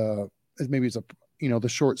 maybe it's the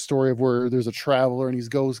short story of where there's a traveler and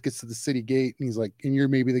gets to the city gate, and he's like, and you're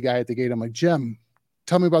maybe the guy at the gate. I'm like, Jem,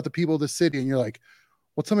 tell me about the people of the city. And you're like,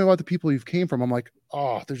 well, tell me about the people you've came from. I'm like,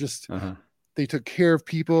 oh, they're just, they took care of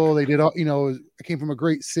people. They did all, I came from a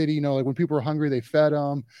great city, like, when people were hungry, they fed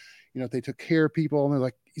them, they took care of people. And they're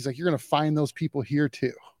like, he's like, you're going to find those people here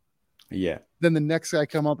too. Yeah. Then the next guy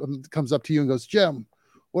comes up to you and goes, Jem,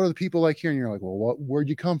 what are the people like here? And you're like, well, where'd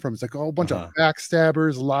you come from? It's like, oh, a bunch of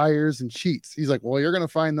backstabbers, liars, and cheats. He's like, well, you're going to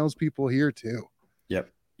find those people here too.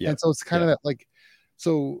 Yep. And so it's kind of that, like,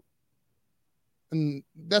 so, and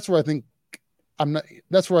that's where I think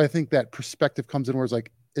that perspective comes in, where it's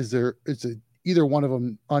like, is either one of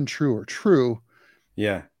them untrue or true?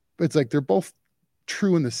 Yeah. But it's like, they're both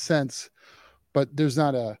true in the sense, but there's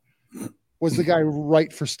not was the guy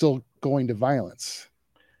right for still going to violence?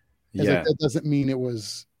 Like, that doesn't mean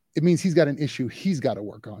it means he's got an issue he's got to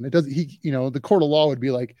work on. It doesn't, the court of law would be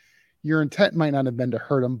like, your intent might not have been to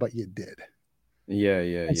hurt him, but you did. Yeah.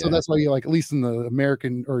 And so that's why at least in the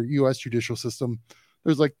American or US judicial system,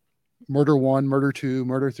 there's like murder 1, murder 2,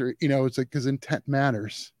 murder 3, it's like, because intent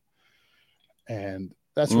matters. And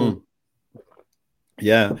that's where.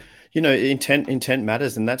 Yeah. Intent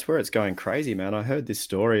matters. And that's where it's going crazy, man. I heard this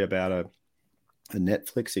story about a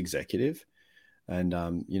Netflix executive. And,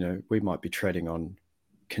 we might be treading on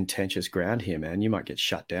contentious ground here, man. You might get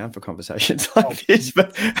shut down for conversations like this.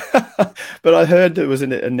 But I heard there was a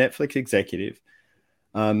Netflix executive.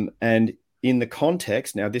 And in the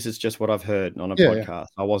context, now this is just what I've heard on a podcast. Yeah.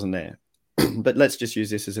 I wasn't there. But let's just use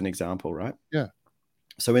this as an example, right? Yeah.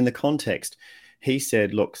 So in the context, he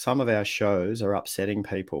said, look, some of our shows are upsetting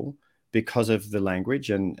people because of the language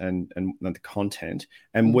and the content.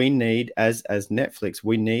 And we need, as Netflix,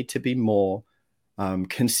 we need to be more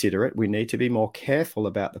considerate. We need to be more careful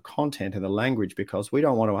about the content and the language, because we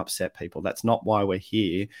don't want to upset people. That's not why we're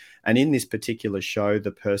here. And in this particular show,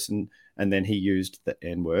 the person, and then he used the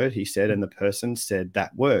N word, he said, and the person said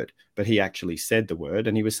that word, but he actually said the word.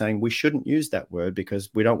 And he was saying we shouldn't use that word because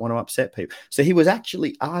we don't want to upset people. So he was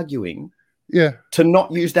actually arguing to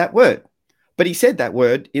not use that word. But he said that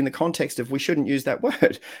word in the context of we shouldn't use that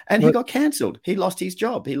word. And he got cancelled. He lost his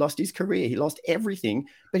job. He lost his career. He lost everything.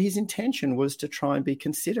 But his intention was to try and be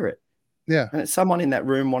considerate. Yeah. And someone in that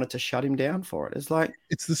room wanted to shut him down for it. It's like,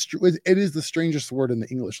 it is the strangest word in the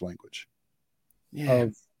English language yeah,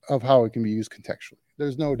 of how it can be used contextually.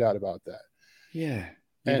 There's no doubt about that. yeah.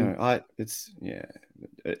 And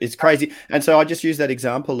It's crazy. And so I just use that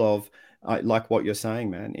example of like what you're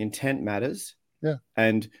saying, man. Intent matters. yeah,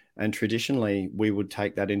 And traditionally we would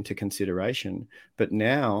take that into consideration. But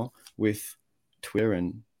now with Twitter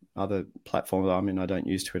and other platforms, I mean, I don't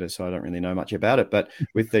use Twitter, so I don't really know much about it. But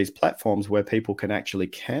with these platforms where people can actually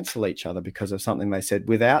cancel each other because of something they said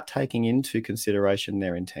without taking into consideration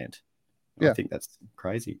their intent, I yeah. think that's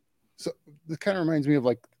crazy. So this kind of reminds me of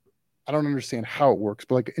like, I don't understand how it works,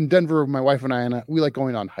 but like in Denver, my wife and I, we like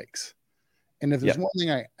going on hikes. And if there's Yeah. one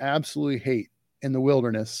thing I absolutely hate in the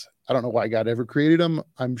wilderness, I don't know why God ever created them.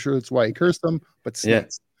 I'm sure it's why he cursed them, but Yeah.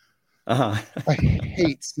 snakes. Uh-huh. I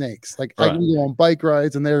hate snakes. Like I Right. can go on bike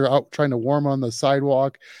rides and they're out trying to warm on the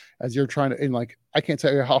sidewalk as you're trying to, and like, I can't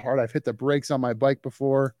tell you how hard I've hit the brakes on my bike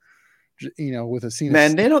before, with a scene of,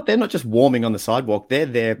 Man, they're not just warming on the sidewalk. They're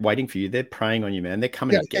there waiting for you. They're preying on you, man. They're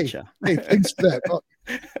coming yeah, to get you. hey, thanks for that. Oh,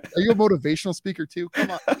 are you a motivational speaker too?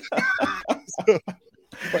 Come on. So,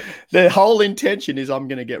 but their whole intention is I'm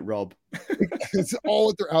going to get robbed. it's all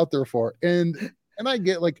what they're out there for. And I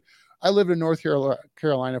get like, I lived in North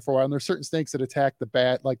Carolina for a while, and there's certain snakes that attack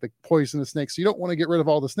the like the poisonous snakes. So you don't want to get rid of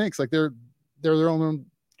all the snakes. Like they're their own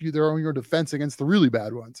your defense against the really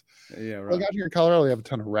bad ones. Yeah, right. Like out here in Colorado, they have a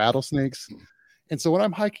ton of rattlesnakes. And so when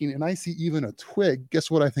I'm hiking and I see even a twig, guess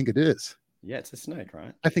what I think it is? Yeah, it's a snake,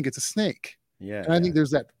 right? I think it's a snake. Yeah. And I think there's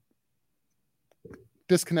that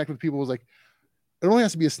disconnect with people. Was like, it only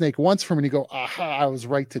has to be a snake once for me to go, aha, I was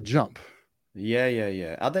right to jump.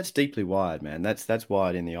 Yeah. Oh, that's deeply wired, man. That's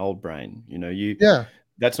wired in the old brain. Yeah.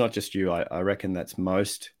 That's not just you. I reckon that's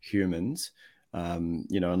most humans,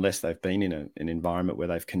 unless they've been in an environment where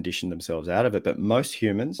they've conditioned themselves out of it. But most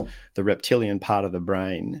humans, the reptilian part of the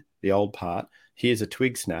brain, the old part, hears a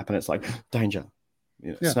twig snap and it's like danger,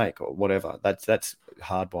 snake or whatever. That's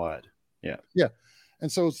hardwired. Yeah. Yeah.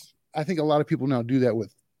 And so I think a lot of people now do that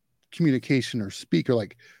with communication or speak, or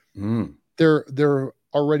like they're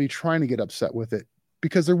already trying to get upset with it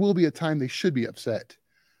because there will be a time they should be upset.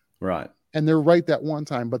 Right. And they're right that one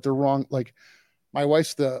time, but they're wrong. Like my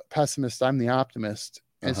wife's the pessimist, I'm the optimist.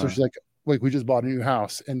 And so she's like, we just bought a new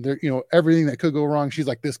house and there, everything that could go wrong. She's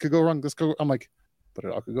like, this could go wrong. I'm like, but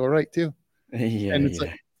it all could go right too. Yeah. And it's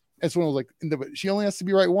like, it's one of like, but she only has to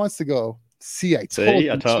be right once to go, see, I told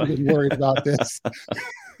you I should have been worried about this.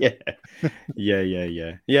 Yeah.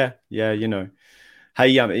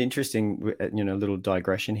 Hey, interesting, little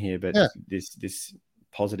digression here, but this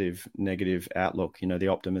positive, negative outlook, the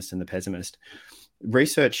optimist and the pessimist.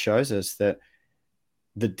 Research shows us that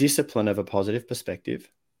the discipline of a positive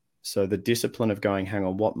perspective, so the discipline of going, hang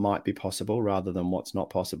on, what might be possible rather than what's not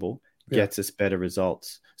possible, gets us better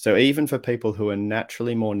results. So even for people who are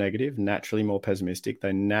naturally more negative, naturally more pessimistic,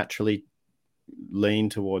 they naturally lean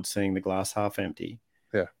towards seeing the glass half empty.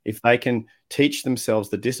 Yeah. If they can teach themselves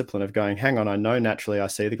the discipline of going, hang on, I know naturally I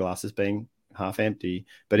see the glass as being half empty,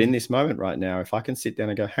 but in this moment right now, if I can sit down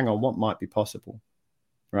and go, hang on, what might be possible,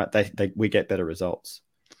 right? We get better results.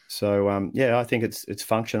 So I think it's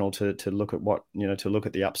functional to look at to look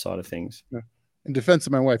at the upside of things. Yeah. In defense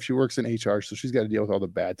of my wife, she works in HR, so she's got to deal with all the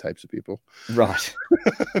bad types of people. Right.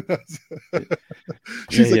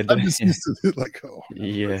 She's I'm just used to it. Like, oh.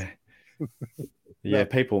 Yeah,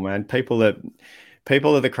 people, man. People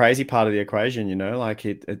are the crazy part of the equation, like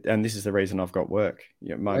it, and this is the reason I've got work.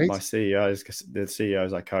 My CEOs, the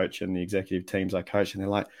CEOs I coach and the executive teams I coach, and they're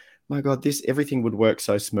like, my God, everything would work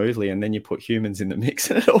so smoothly. And then you put humans in the mix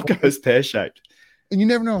and it all goes pear-shaped. And you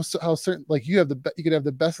never know how certain, like you could have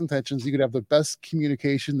the best intentions. You could have the best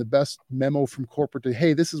communication, the best memo from corporate to,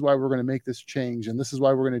 hey, this is why we're going to make this change. And this is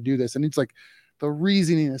why we're going to do this. And it's like, the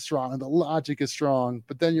reasoning is strong and the logic is strong,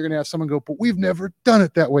 but then you're going to have someone go, but we've never done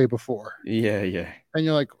it that way before. Yeah. And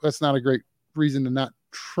you're like, that's not a great reason to not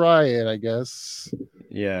try it, I guess.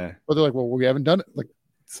 Yeah. But they're like, well, we haven't done it. Like,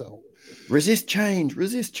 so resist change,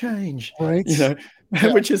 right?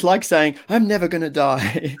 Which is like saying, I'm never going to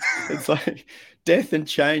die. It's like death and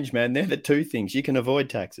change, man. They're the two things. You can avoid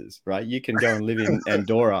taxes, right? You can go and live in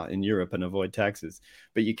Andorra in Europe and avoid taxes,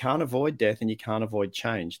 but you can't avoid death and you can't avoid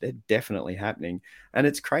change. They're definitely happening. And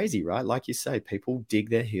it's crazy, right? Like you say, people dig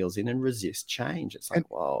their heels in and resist change. It's like,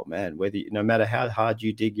 whoa, man, no matter how hard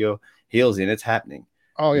you dig your heels in, it's happening.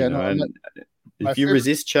 Oh yeah. If you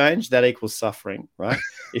resist change, that equals suffering, right?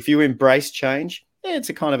 If you embrace change, it's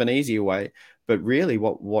a kind of an easier way. But really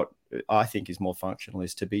what I think is more functional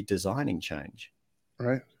is to be designing change.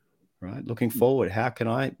 Right. Looking forward,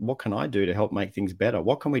 what can I do to help make things better?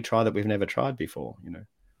 What can we try that we've never tried before?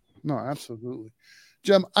 No, absolutely.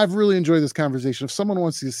 Jem, I've really enjoyed this conversation. If someone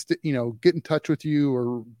wants to, get in touch with you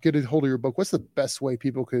or get a hold of your book, what's the best way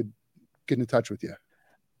people could get in touch with you?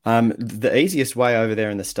 The easiest way over there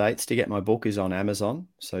in the States to get my book is on Amazon.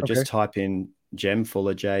 So Okay. just type in Jem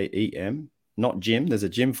Fuller, Jem, not Jim. There's a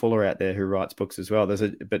Jem Fuller out there who writes books as well.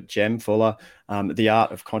 But Jem Fuller, The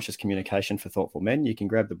Art of Conscious Communication for Thoughtful Men. You can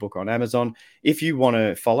grab the book on Amazon. If you want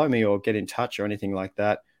to follow me or get in touch or anything like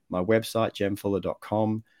that, my website,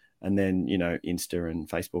 jemfuller.com. And then, Insta and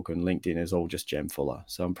Facebook and LinkedIn is all just Jem Fuller.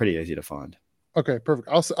 So I'm pretty easy to find. Okay, perfect.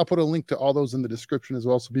 I'll put a link to all those in the description as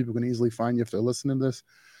well, so people can easily find you if they're listening to this.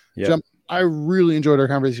 Yep. Jem, I really enjoyed our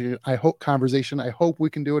conversation. I hope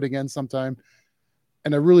we can do it again sometime.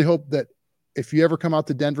 And I really hope that if you ever come out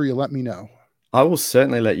to Denver, you'll let me know. I will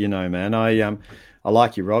certainly let you know, man. I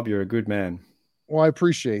like you, Rob. You're a good man. Well, I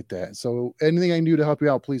appreciate that. So anything I can do to help you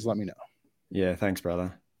out, please let me know. Yeah, thanks,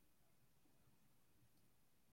 brother.